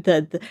 like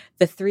the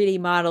 3D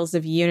models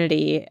of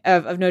Unity,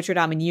 of Notre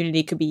Dame and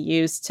Unity could be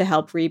used to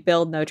help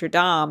rebuild Notre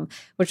Dame,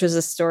 which was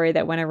a story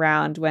that went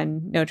around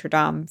when Notre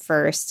Dame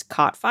first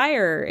caught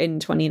fire in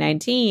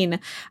 2019.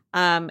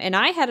 And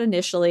I had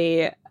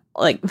initially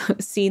like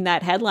seen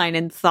that headline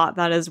and thought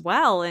that as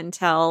well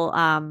until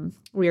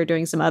we were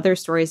doing some other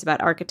stories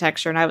about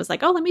architecture. And I was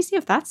like, oh, let me see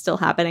if that's still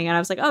happening. And I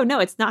was like, oh, no,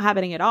 it's not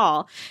happening at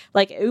all.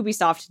 Like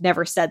Ubisoft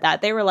never said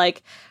that. They were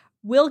like,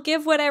 we'll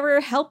give whatever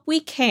help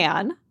we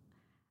can.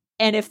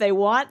 And if they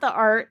want the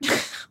art,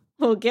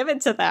 we'll give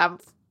it to them.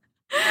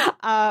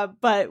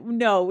 But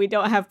no, we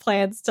don't have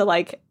plans to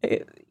like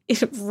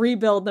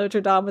rebuild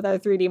Notre Dame with our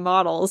 3D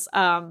models.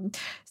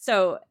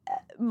 So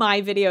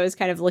my video is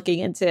kind of looking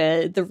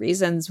into the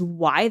reasons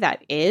why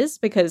that is,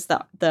 because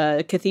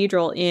the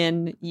cathedral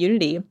in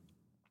Unity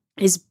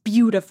is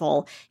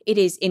beautiful. It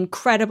is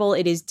incredible.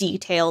 It is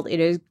detailed.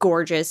 It is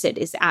gorgeous. It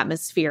is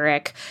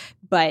atmospheric,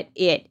 but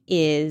it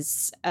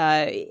is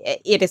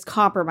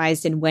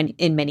compromised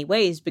in many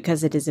ways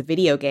because it is a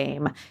video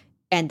game,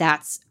 and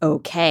that's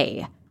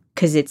okay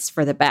because it's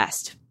for the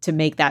best to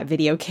make that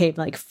video game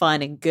like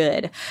fun and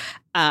good,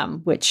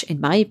 which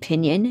in my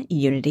opinion,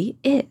 Unity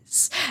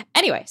is.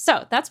 Anyway,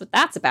 so that's what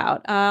that's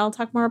about. I'll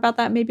talk more about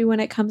that maybe when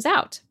it comes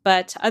out.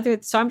 But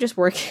so I'm just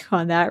working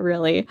on that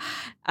really,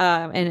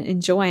 and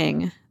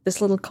enjoying this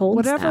little cold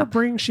Whatever snap.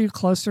 brings you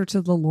closer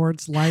to the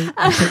Lord's light,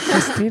 I think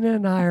Christina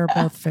and I are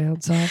both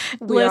fans of.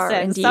 We are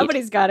Listen, indeed.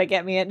 somebody's got to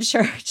get me in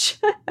church.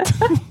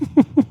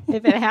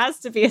 If it has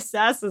to be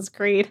Assassin's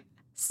Creed,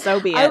 so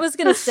be it. I was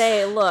going to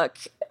say, look,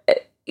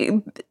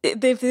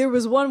 if there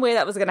was one way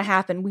that was going to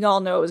happen, we all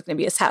know it was going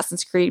to be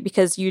Assassin's Creed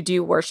because you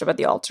do worship at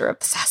the altar of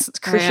Assassin's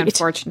Creed. I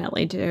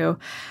unfortunately do.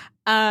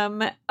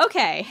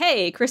 Okay.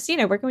 Hey,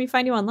 Christina, where can we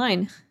find you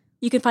online?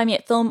 You can find me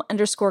at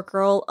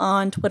film_girl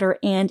on Twitter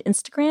and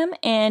Instagram,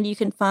 and you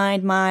can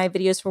find my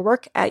videos for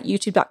work at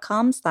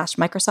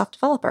youtube.com/Microsoft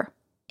Developer.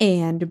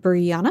 And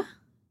Brianna?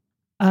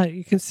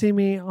 You can see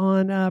me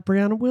on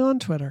Brianna Wheel on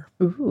Twitter.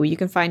 Ooh, you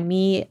can find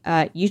me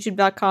at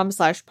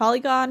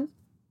youtube.com/Polygon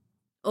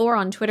or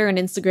on Twitter and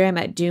Instagram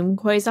at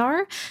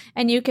DoomQuasar.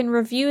 And you can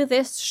review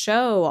this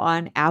show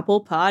on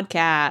Apple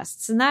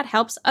Podcasts. And that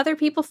helps other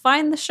people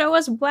find the show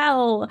as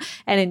well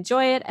and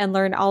enjoy it and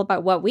learn all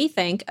about what we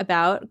think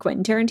about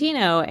Quentin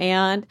Tarantino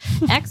and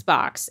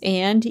Xbox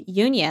and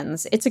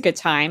unions. It's a good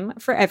time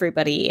for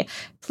everybody.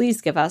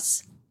 Please give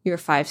us your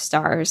 5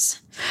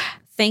 stars.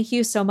 Thank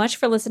you so much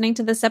for listening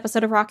to this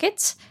episode of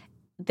Rocket.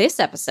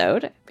 This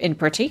episode, in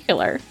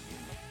particular,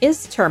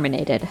 is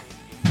terminated.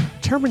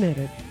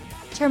 Terminated.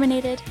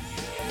 Terminated.